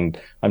frightening. And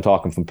I'm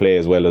talking from play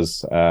as well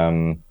as,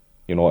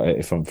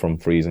 from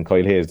frees. And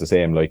Kyle Hayes the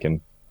same.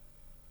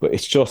 But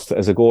it's just,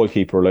 as a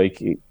goalkeeper,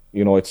 like,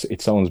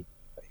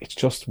 it's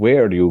just,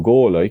 where do you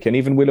go? Like, and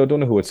even Will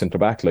O'Donoghue at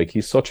centre-back, like,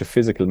 he's such a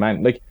physical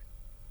man. Like,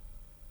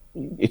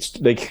 it's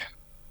like,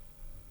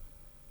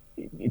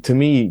 to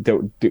me,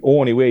 the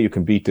only way you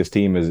can beat this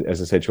team,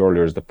 as I said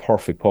earlier, is the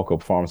perfect puck-up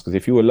performance. Because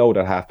if you allow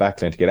that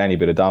half-back line to get any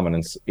bit of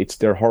dominance, it's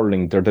their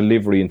hurling, their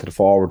delivery into the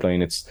forward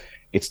line, it's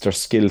their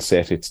skill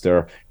set, it's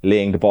their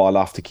laying the ball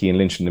off to Cian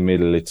Lynch in the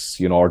middle,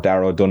 it's, or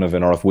Darragh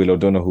O'Donovan, or if Will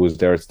O'Donoghue is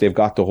there, they've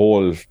got the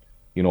whole,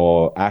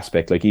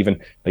 aspect. Like, even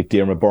like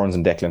Diarmaid Byrne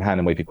and Declan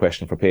Hannon might be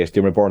questioned for pace.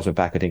 Diarmaid Byrne went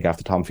back, I think,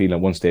 after Tom Phelan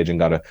at one stage and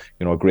got a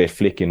great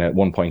flick in at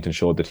one point and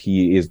showed that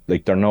he is,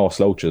 like, they're no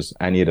slouches,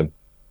 any of them.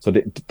 So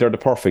they're the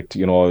perfect,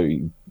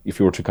 if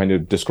you were to kind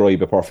of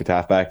describe a perfect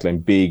half-back line,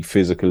 big,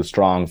 physical,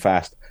 strong,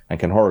 fast, and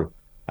can hurl.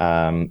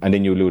 And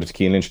then you alluded to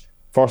Cian Lynch.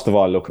 First of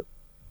all, look,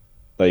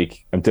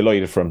 like, I'm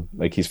delighted for him.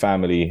 Like, his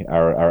family,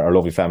 our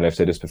lovely family, I've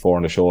said this before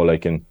on the show,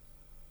 like, and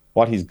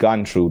what he's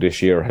gone through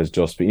this year has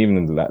just been, even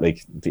in the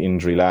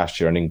injury last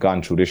year, and then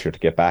gone through this year to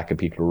get back, and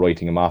people are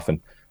writing him off, and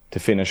to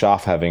finish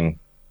off having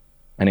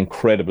an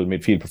incredible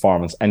midfield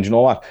performance. And you know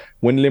what?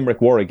 When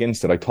Limerick were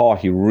against it, I thought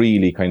he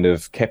really kind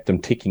of kept them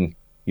ticking.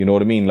 You know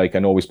what I mean? Like, I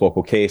know we spoke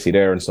about Casey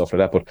there and stuff like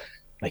that, but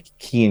like,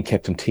 Cian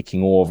kept him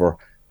ticking over.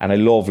 And I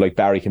love, like,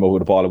 Barry came over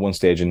with the ball at one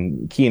stage,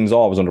 and Cian's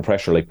always under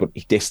pressure, like, but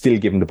they still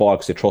give him the ball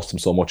because they trust him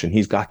so much, and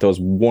he's got those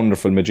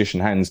wonderful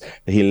magician hands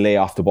that he'll lay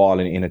off the ball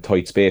in a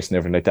tight space and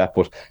everything like that.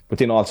 But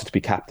then also to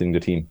be captaining the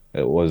team,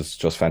 it was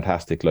just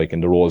fantastic. Like,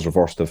 and the roles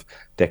reversed of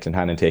Declan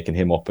Hannon taking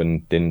him up,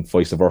 and then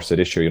vice versa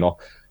this year,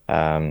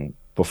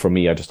 But for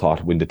me, I just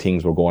thought when the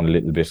things were going a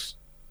little bit,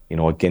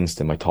 against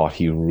him, I thought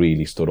he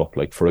really stood up,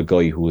 like, for a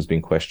guy who was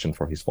being questioned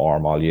for his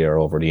form all year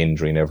over the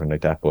injury and everything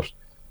like that. But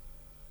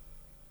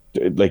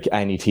like,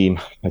 any team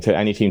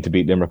to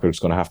beat Limerick is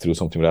going to have to do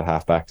something with that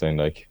half-back line.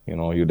 Like,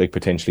 you'd like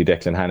potentially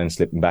Declan Hannon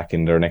slipping back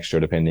in there next year,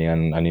 depending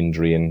on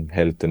injury and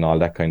health and all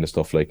that kind of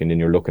stuff. Like, and then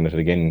you're looking at it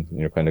again, and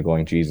you're kind of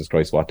going, Jesus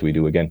Christ, what do we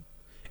do again?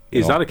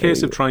 Is that a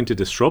case of trying to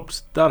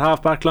disrupt that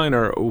half-back line,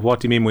 or what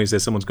do you mean when you say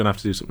someone's going to have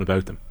to do something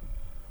about them?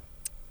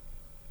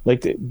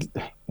 Like,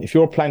 if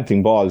you're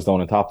planting balls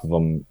down on top of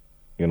them,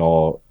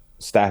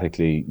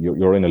 statically,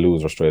 you're in a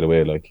loser straight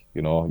away. Like,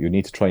 you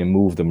need to try and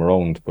move them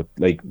around. But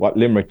like, what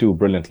Limerick do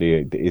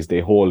brilliantly is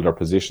they hold their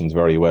positions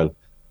very well.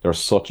 They're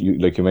such,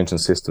 like you mentioned,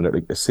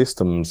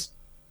 systems,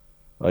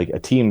 like a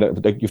team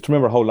that, like, you have to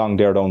remember how long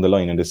they're down the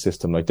line in this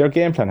system. Like, their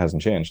game plan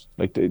hasn't changed.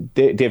 Like,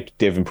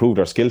 they've improved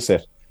their skill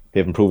set,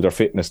 they've improved their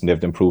fitness, and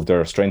they've improved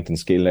their strength and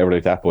skill and everything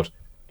like that. But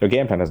their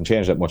game plan hasn't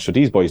changed that much. So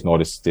these boys know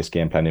this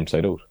game plan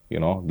inside out.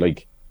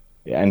 Like.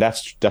 And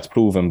that's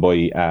proven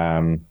by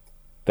how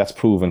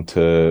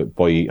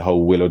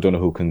Will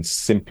O'Donoghue can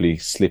simply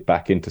slip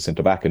back into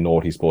centre back and know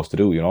what he's supposed to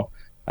do.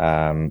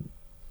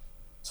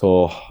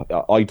 So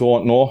I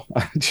don't know.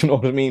 Do you know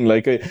what I mean?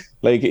 Like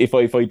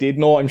if I did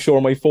know, I'm sure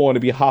my phone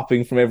would be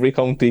hopping from every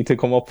county to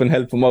come up and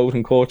help them out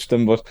and coach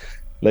them. But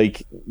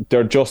like,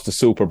 they're just a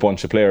super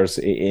bunch of players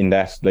in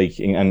that. Like,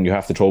 and you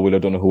have to throw Will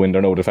O'Donoghue in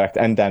there now, the fact,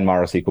 and Dan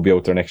Morrissey could be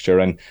out there next year,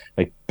 and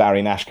like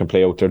Barry Nash can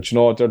play out there. Do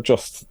you know,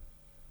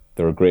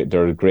 they're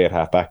a great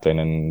half-back line,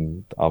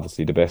 and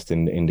obviously the best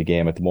in the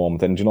game at the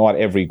moment. And you know what?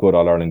 Every good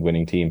All-Ireland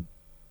winning team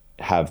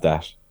have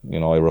that.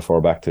 I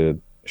refer back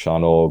to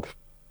Sean Ogue,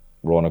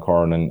 Rona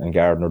Curran and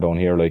Gardner down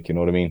here, like, you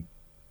know what I mean?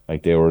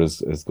 Like, they were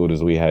as good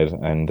as we had,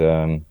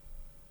 and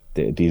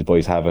these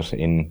boys have it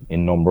in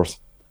numbers.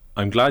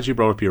 I'm glad you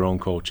brought up your own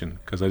coaching,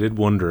 because I did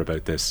wonder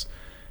about this.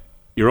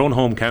 Your own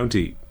home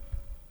county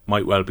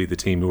might well be the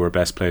team who are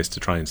best placed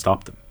to try and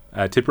stop them.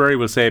 Tipperary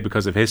will say,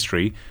 because of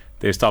history,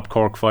 they stopped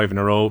Cork 5 in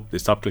a row, they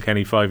stopped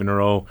Kilkenny 5 in a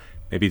row.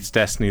 Maybe it's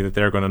destiny that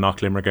they're going to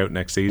knock Limerick out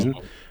next season.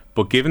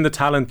 But given the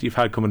talent you've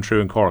had coming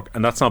through in Cork,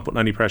 and that's not putting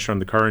any pressure on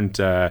the current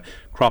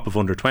crop of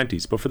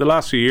under-20s, but for the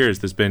last few years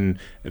there's been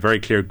a very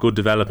clear good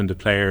development of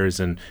players,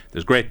 and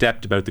there's great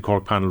depth about the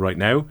Cork panel right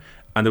now.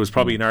 And there was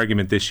probably an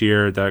argument this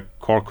year that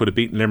Cork could have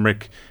beaten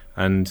Limerick,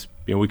 and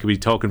we could be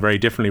talking very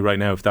differently right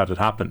now if that had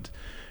happened.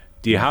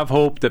 Do you have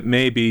hope that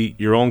maybe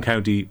your own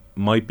county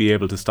might be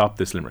able to stop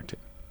this Limerick team?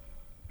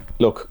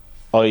 Look,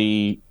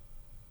 I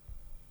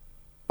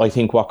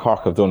think what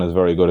Cork have done is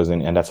very good,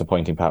 and that's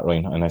appointing Pat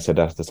Ryan. And I said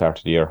that at the start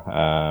of the year.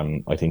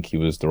 I think he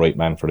was the right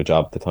man for the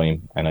job at the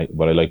time. And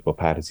what I like about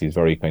Pat is he's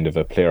very kind of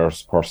a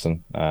player's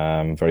person,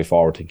 very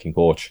forward-thinking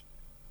coach.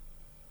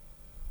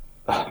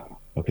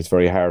 Look, it's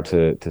very hard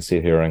to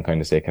sit here and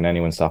kind of say, can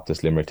anyone stop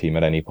this Limerick team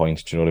at any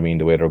point? Do you know what I mean?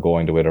 The way they're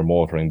going, the way they're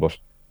motoring. But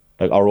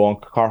like, our own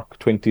Cork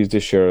 20s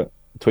this year,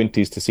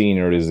 20s to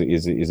senior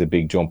is a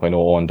big jump. I know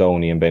Owen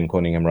Downey and Ben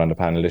Cunningham are on the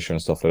panel this year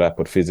and stuff like that,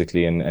 but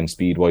physically and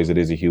speed wise it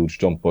is a huge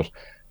jump. But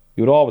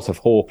you would always have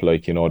hope,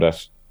 like,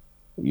 that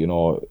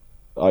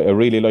I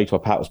really liked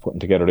what Pat was putting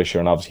together this year,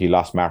 and obviously he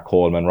lost Mark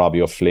Coleman,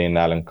 Robbie O'Flynn,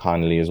 Alan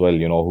Connolly as well,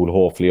 who'll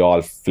hopefully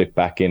all flip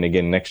back in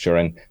again next year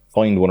and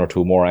find one or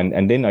two more.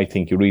 And then I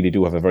think you really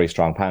do have a very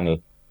strong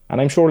panel. And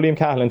I'm sure Liam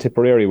Cahill and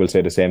Tipperary will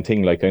say the same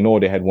thing. Like, I know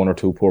they had one or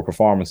two poor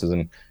performances,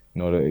 and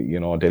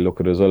they look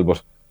at it as well.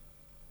 But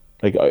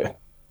like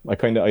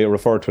I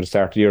referred to at the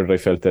start of the year that I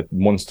felt that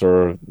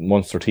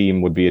Munster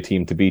team would be a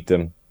team to beat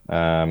them.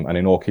 And I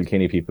know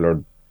Kilkenny people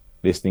are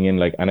listening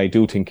in, and I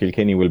do think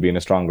Kilkenny will be in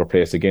a stronger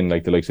place again,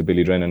 like the likes of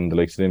Billy Drennan, the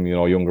likes of them,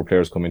 younger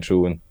players coming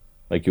through, and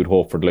like you'd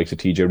hope for the likes of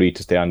TJ Reid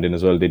to stay on in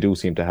as well. They do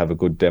seem to have a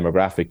good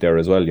demographic there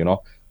as well,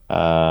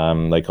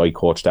 like I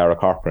coached Dara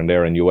Corcoran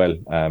there in UL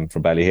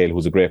from Ballyhale,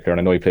 who's a great player,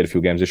 and I know he played a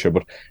few games this year,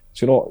 but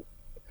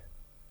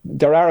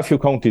there are a few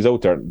counties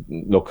out there,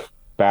 look,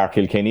 bar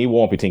Kilkenny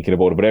won't be thinking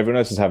about it, but everyone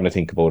else is having to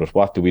think about it.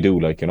 What do we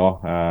do,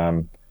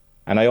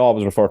 and I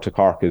always refer to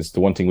Cork as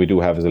the one thing we do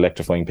have is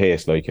electrifying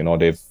pace.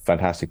 They've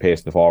fantastic pace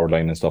in the forward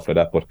line and stuff like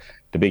that. But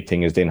the big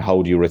thing is then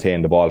how do you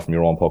retain the ball from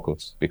your own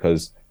puckouts?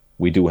 Because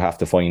we do have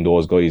to find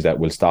those guys that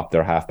will stop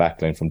their half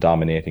back line from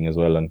dominating as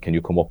well. And can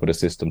you come up with a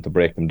system to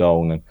break them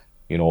down and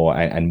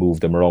and move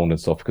them around and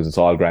stuff? Because it's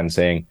all grand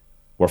saying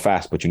we're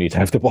fast, but you need to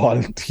have the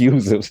ball to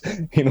use it.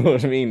 You know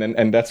what I mean?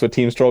 And that's what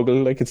teams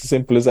struggle. Like, it's as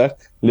simple as that.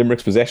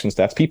 Limerick's possession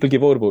stats. People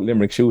give out about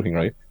Limerick shooting,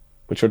 right?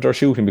 But they're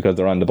shooting because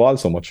they're on the ball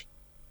so much.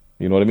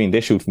 You know what I mean? They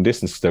shoot from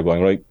distance. They're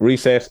going, right,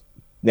 reset,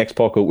 next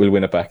puck out, we'll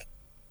win it back.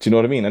 Do you know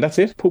what I mean? And that's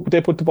it.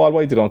 They put the ball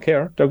wide. They don't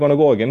care. They're going to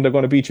go again. They're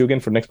going to beat you again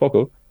for the next puck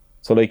out.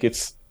 So,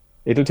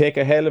 it'll take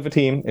a hell of a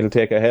team. It'll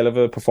take a hell of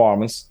a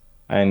performance.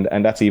 And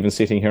that's even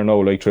sitting here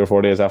now, 3 or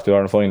 4 days after the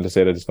Ireland final, to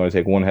say that it's going to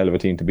take one hell of a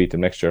team to beat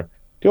them next year.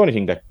 The only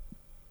thing that,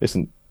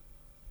 listen,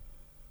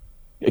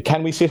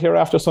 can we sit here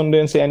after Sunday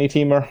and say any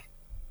team are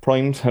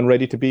primed and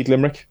ready to beat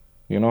Limerick?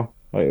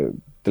 The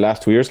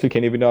last 2 years,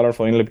 Kilkenny have been in the All-Ireland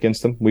final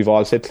against them. We've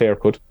all said Clare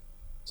could.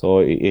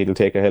 So it'll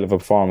take a hell of a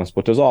performance,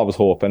 but there's always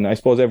hope, and I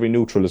suppose every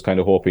neutral is kind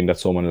of hoping that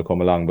someone will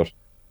come along. But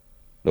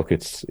look,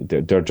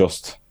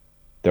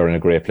 they're in a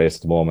great place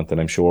at the moment, and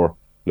I'm sure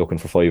looking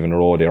for 5 in a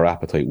row, their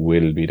appetite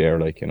will be there,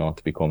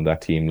 to become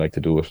that team, to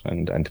do it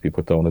and to be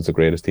put down as the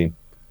greatest team.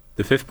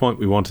 The fifth point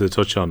we wanted to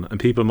touch on, and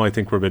people might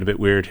think we're a bit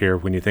weird here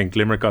when you think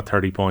Limerick got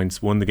 30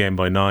 points, won the game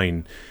by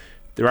 9.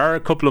 There are a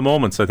couple of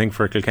moments, I think,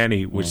 for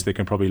Kilkenny which they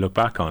can probably look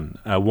back on.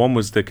 One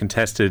was the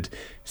contested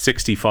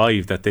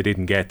 65 that they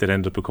didn't get that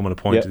ended up becoming a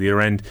point at the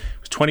other end. It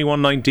was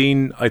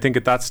 21-19, I think,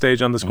 at that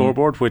stage on the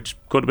scoreboard, which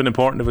could have been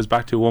important if it was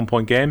back to a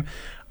 1-point game.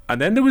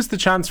 And then there was the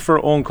chance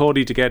for Owen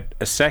Cody to get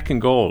a second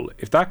goal.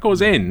 If that goes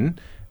in,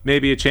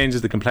 maybe it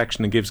changes the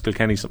complexion and gives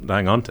Kilkenny something to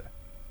hang on to.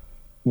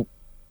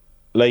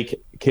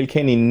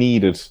 Kilkenny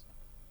needed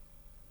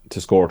to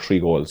score 3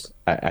 goals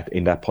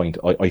in that point.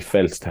 I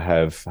felt to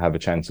have a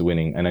chance of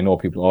winning, and I know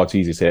people, it's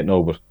easy to say it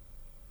now, but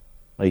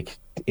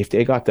if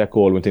they got that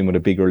goal, went in with a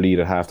bigger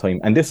lead at half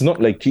time, and this is not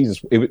Jesus,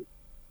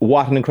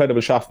 what an incredible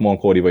shot from Owen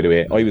Cody, by the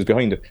way. I was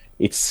behind it.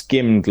 It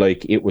skimmed,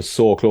 it was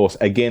so close,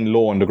 again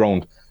low on the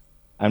ground,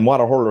 and what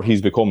a hurler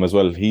he's become as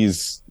well.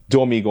 He's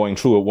dummy going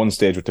through at one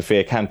stage with the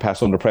fake hand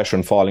pass under pressure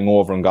and falling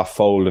over and got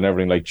fouled and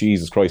everything.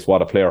 Jesus Christ,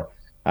 what a player.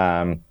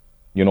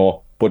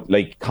 But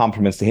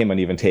compliments to him and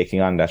even taking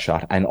on that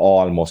shot and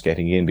almost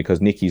getting in, because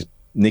Nicky's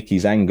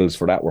angles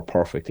for that were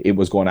perfect. It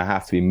was going to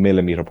have to be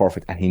millimetre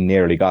perfect, and he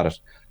nearly got it.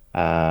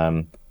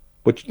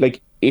 But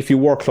if you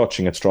were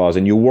clutching at straws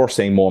and you were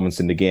saying moments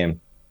in the game,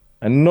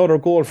 another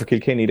goal for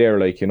Kilkenny there,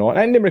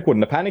 and Limerick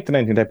wouldn't have panicked in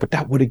anything like that, but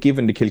that would have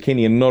given the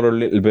Kilkenny another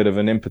little bit of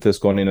an impetus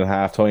going in at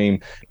half time,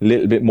 a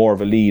little bit more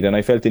of a lead, and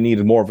I felt they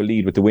needed more of a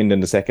lead with the wind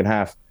in the second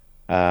half.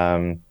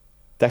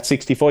 That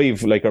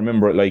 65, I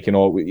remember it,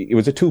 it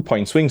was a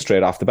 2-point swing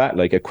straight off the bat,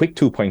 a quick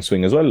 2-point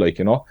swing as well,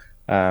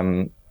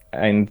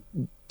 and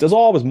there's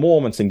always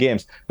moments in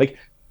games.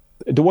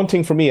 The one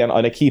thing for me, and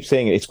I keep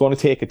saying it's going to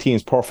take a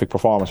team's perfect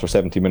performance for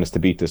 70 minutes to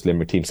beat this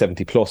Limerick team,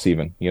 70 plus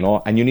even,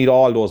 and you need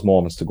all those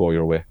moments to go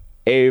your way.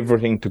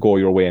 Everything to go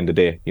your way in the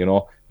day,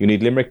 You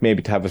need Limerick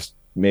maybe to have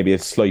a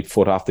slight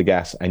foot off the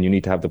gas, and you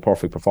need to have the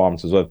perfect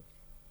performance as well.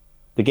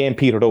 The game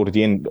petered out at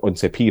the end. I wouldn't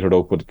say petered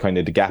out, but kind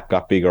of the gap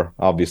got bigger,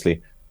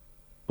 obviously.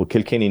 But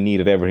Kilkenny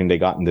needed everything they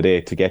got in the day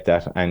to get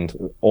that, and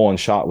Owen's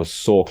shot was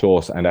so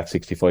close, and that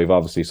 65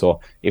 obviously. So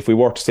if we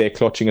were to say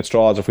clutching at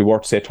straws, if we were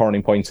to say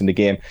turning points in the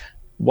game,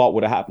 what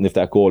would have happened if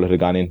that goal had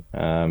gone in?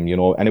 And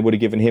it would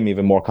have given him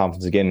even more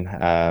confidence again,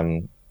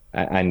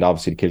 and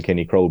obviously the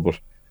Kilkenny crowd. But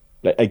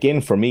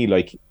again, for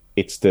me,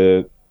 it's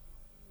the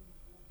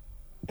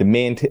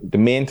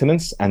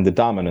maintenance and the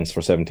dominance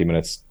for 70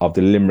 minutes of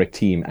the Limerick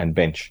team and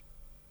bench.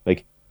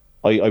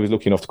 I was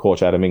lucky enough to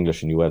coach Adam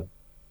English in UL.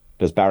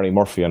 There's Barry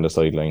Murphy on the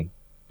sideline.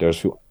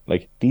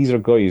 These are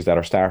guys that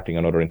are starting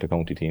on other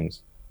intercounty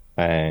teams.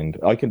 And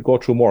I could go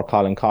through more.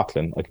 Colin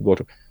Coughlin. I could go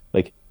through,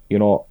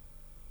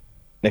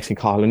 next thing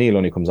Cathal O'Neill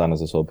only comes on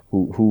as a sub,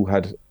 who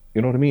had,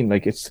 you know what I mean?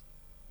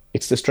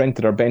 It's the strength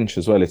of their bench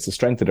as well. It's the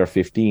strength of their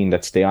 15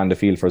 that stay on the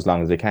field for as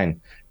long as they can.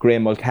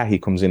 Graham Mulcahy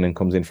comes in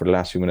for the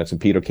last few minutes, and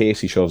Peter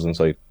Casey shoves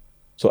inside.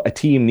 So a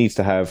team needs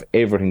to have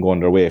everything going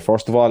their way.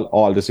 First of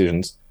all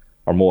decisions,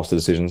 or most of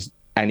the decisions,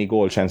 any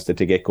goal chance that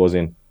they get goes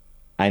in.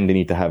 And they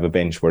need to have a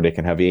bench where they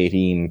can have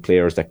 18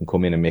 players that can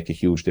come in and make a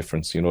huge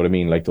difference. You know what I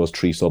mean? Like those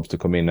 3 subs to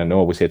come in. I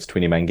know we say it's a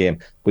 20-man game,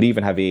 but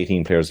even have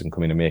 18 players that can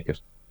come in and make it.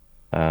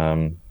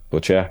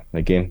 But yeah,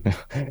 again,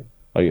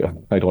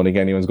 I don't think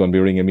anyone's going to be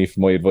ringing me for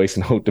my advice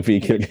on how to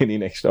beat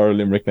Kilkenny or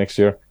Limerick next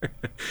year.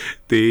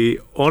 The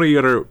only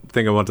other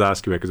thing I want to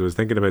ask you about, because I was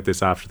thinking about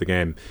this after the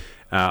game,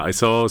 I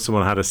saw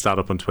someone had a stat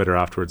up on Twitter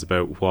afterwards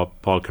about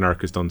what Paul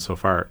Kinnerk has done so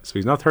far. So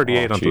he's not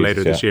 38 until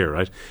later this year,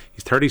 right?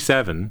 He's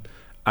 37.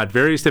 At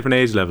various different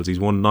age levels, he's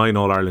won 9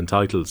 All-Ireland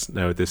titles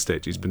now at this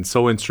stage. He's been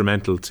so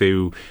instrumental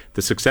to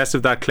the success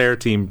of that Clare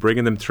team,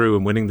 bringing them through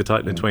and winning the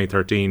title in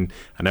 2013,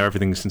 and now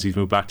everything since he's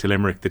moved back to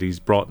Limerick that he's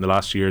brought in the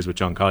last years with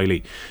John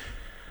Kiley.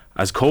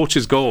 As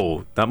coaches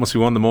go, that must be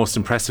one of the most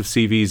impressive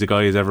CVs a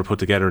guy has ever put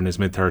together in his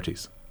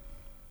mid-30s.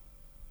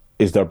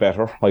 Is there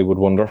better? I would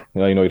wonder.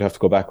 I know you'd have to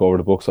go back over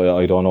the books.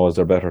 I don't know. Is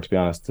there better, to be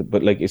honest?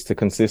 But like, it's the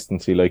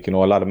consistency. Like, you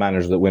know, a lot of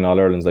managers that win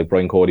All-Irelands, like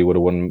Brian Cody would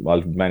have won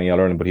many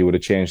All-Ireland, but he would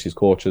have changed his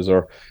coaches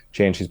or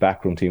changed his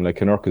backroom team. Like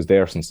Kinnerk is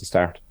there since the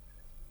start.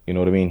 You know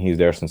what I mean? He's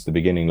there since the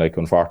beginning. Like,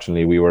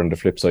 unfortunately, we were on the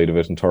flip side of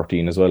it in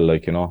 13 as well.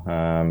 Like, you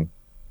know,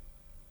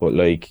 but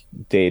like,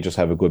 they just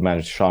have a good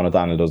manager. Sean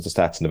O'Donnell does the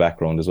stats in the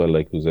background as well.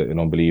 Like, who's an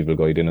unbelievable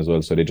guy in as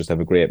well. So they just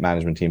have a great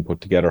management team put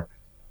together.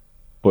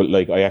 But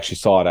like, I actually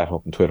saw that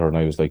up on Twitter and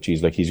I was like,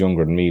 geez, like he's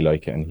younger than me,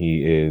 like, and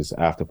he is,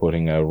 after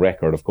putting a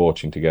record of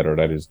coaching together,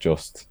 that is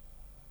just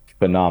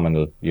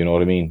phenomenal. You know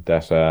what I mean?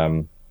 That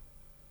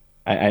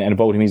and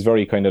about him, he's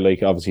very kind of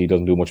like, obviously he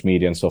doesn't do much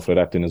media and stuff like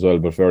that then as well,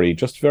 but very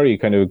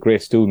kind of a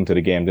great student of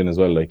the game then as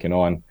well, like, you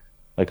know, and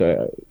like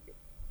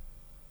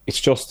it's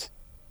just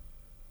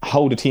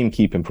how the team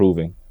keep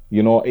improving.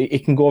 You know,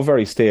 it can go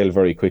very stale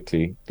very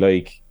quickly.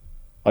 Like,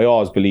 I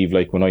always believe,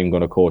 like, when I'm going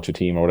to coach a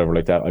team or whatever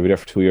like that, I'll be there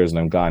for 2 years and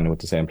I'm gone with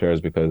the same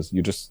players, because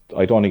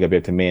I don't think I'll be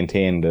able to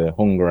maintain the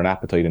hunger and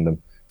appetite in them.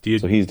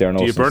 So he's there now.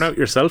 Do you burn out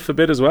yourself a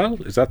bit as well?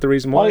 Is that the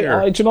reason why?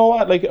 Do you know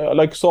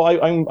what? So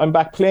I'm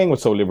back playing with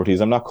South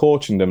Liberties. I'm not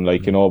coaching them,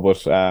 like, you know,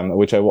 but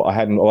which I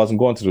wasn't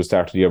going to do at the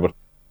start of the year, but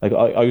like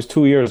I was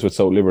 2 years with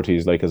South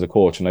Liberties, like, as a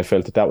coach, and I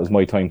felt that was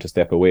my time to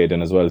step away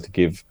then as well, to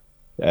give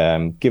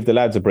the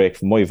lads a break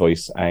from my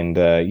voice. And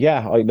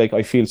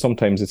I feel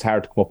sometimes it's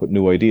hard to come up with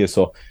new ideas.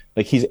 So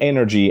like, his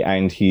energy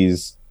and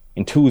his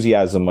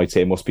enthusiasm, I'd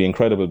say, must be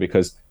incredible,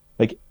 because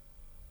like,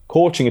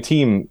 coaching a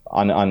team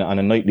on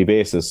a nightly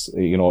basis,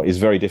 you know, is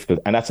very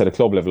difficult. And that's at a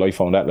club level, I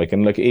found that, like,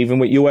 and like, even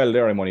with UL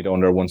there, I'm only down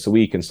there once a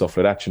week and stuff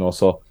like that, you know.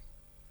 So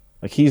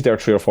like, he's there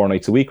 3 or 4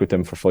 nights a week with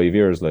them for 5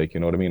 years, like,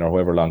 you know what I mean, or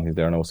however long he's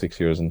there now, 6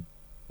 years. And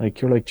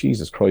like, you're like,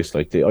 Jesus Christ,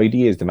 like, the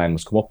ideas the man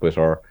must come up with,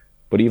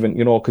 but even,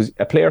 you know, because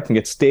a player can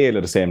get stale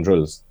at the same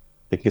drills.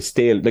 They can get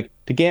stale. Like,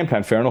 the game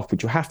plan, fair enough,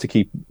 but you have to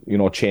keep, you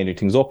know, changing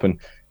things up and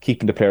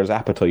keeping the players'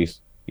 appetite,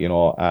 you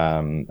know,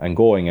 and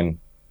going. And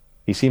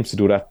he seems to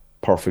do that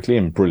perfectly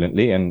and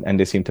brilliantly. And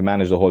they seem to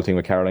manage the whole thing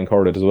with Caroline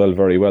Currid as well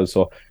very well.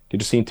 So they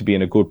just seem to be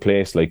in a good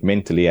place, like,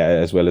 mentally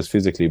as well as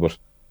physically. But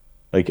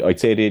like, I'd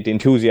say the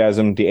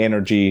enthusiasm, the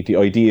energy, the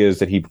ideas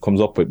that he comes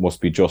up with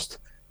must be just,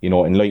 you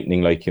know,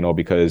 enlightening, like, you know,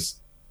 because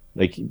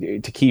like,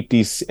 to keep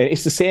these,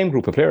 it's the same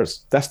group of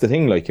players. That's the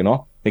thing, like, you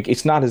know, like,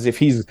 it's not as if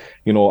he's,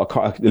 you know,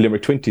 a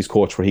Limerick 20s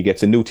coach where he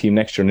gets a new team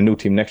next year and a new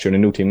team next year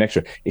and a new team next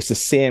year. It's the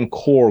same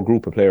core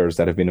group of players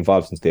that have been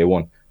involved since day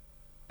one,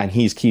 and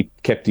he's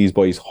kept these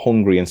boys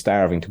hungry and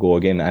starving to go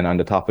again and on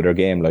the top of their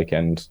game, like,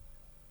 and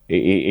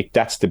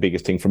that's the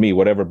biggest thing for me.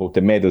 Whatever about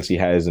the medals he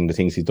has and the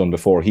things he's done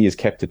before, he has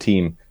kept the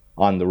team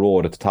on the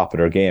road at the top of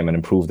their game and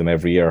improved them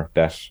every year.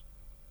 That,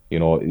 you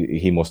know,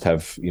 he must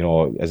have, you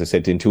know, as I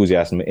said, the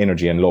enthusiasm,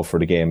 energy and love for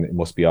the game, it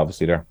must be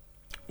obviously there.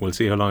 We'll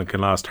see how long it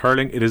can last.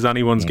 Hurling, it is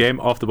anyone's game.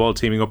 Off the Ball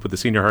teaming up with the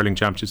Senior Hurling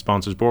Championship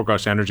sponsors Bord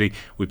Gais Energy.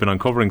 We've been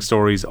uncovering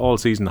stories all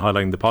season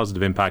highlighting the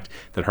positive impact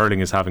that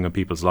hurling is having on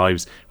people's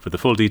lives. For the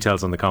full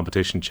details on the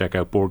competition, check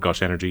out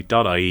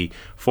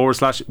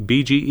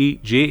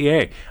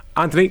bordgaisenergy.ie/BGEGA.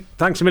 Anthony,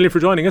 thanks a million for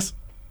joining us.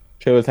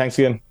 Sure, thanks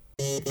again.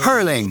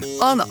 Hurling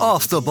on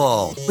Off the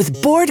Ball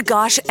with Bord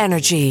Gais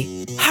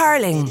Energy.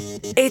 Hurling,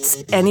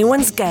 it's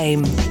anyone's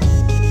game.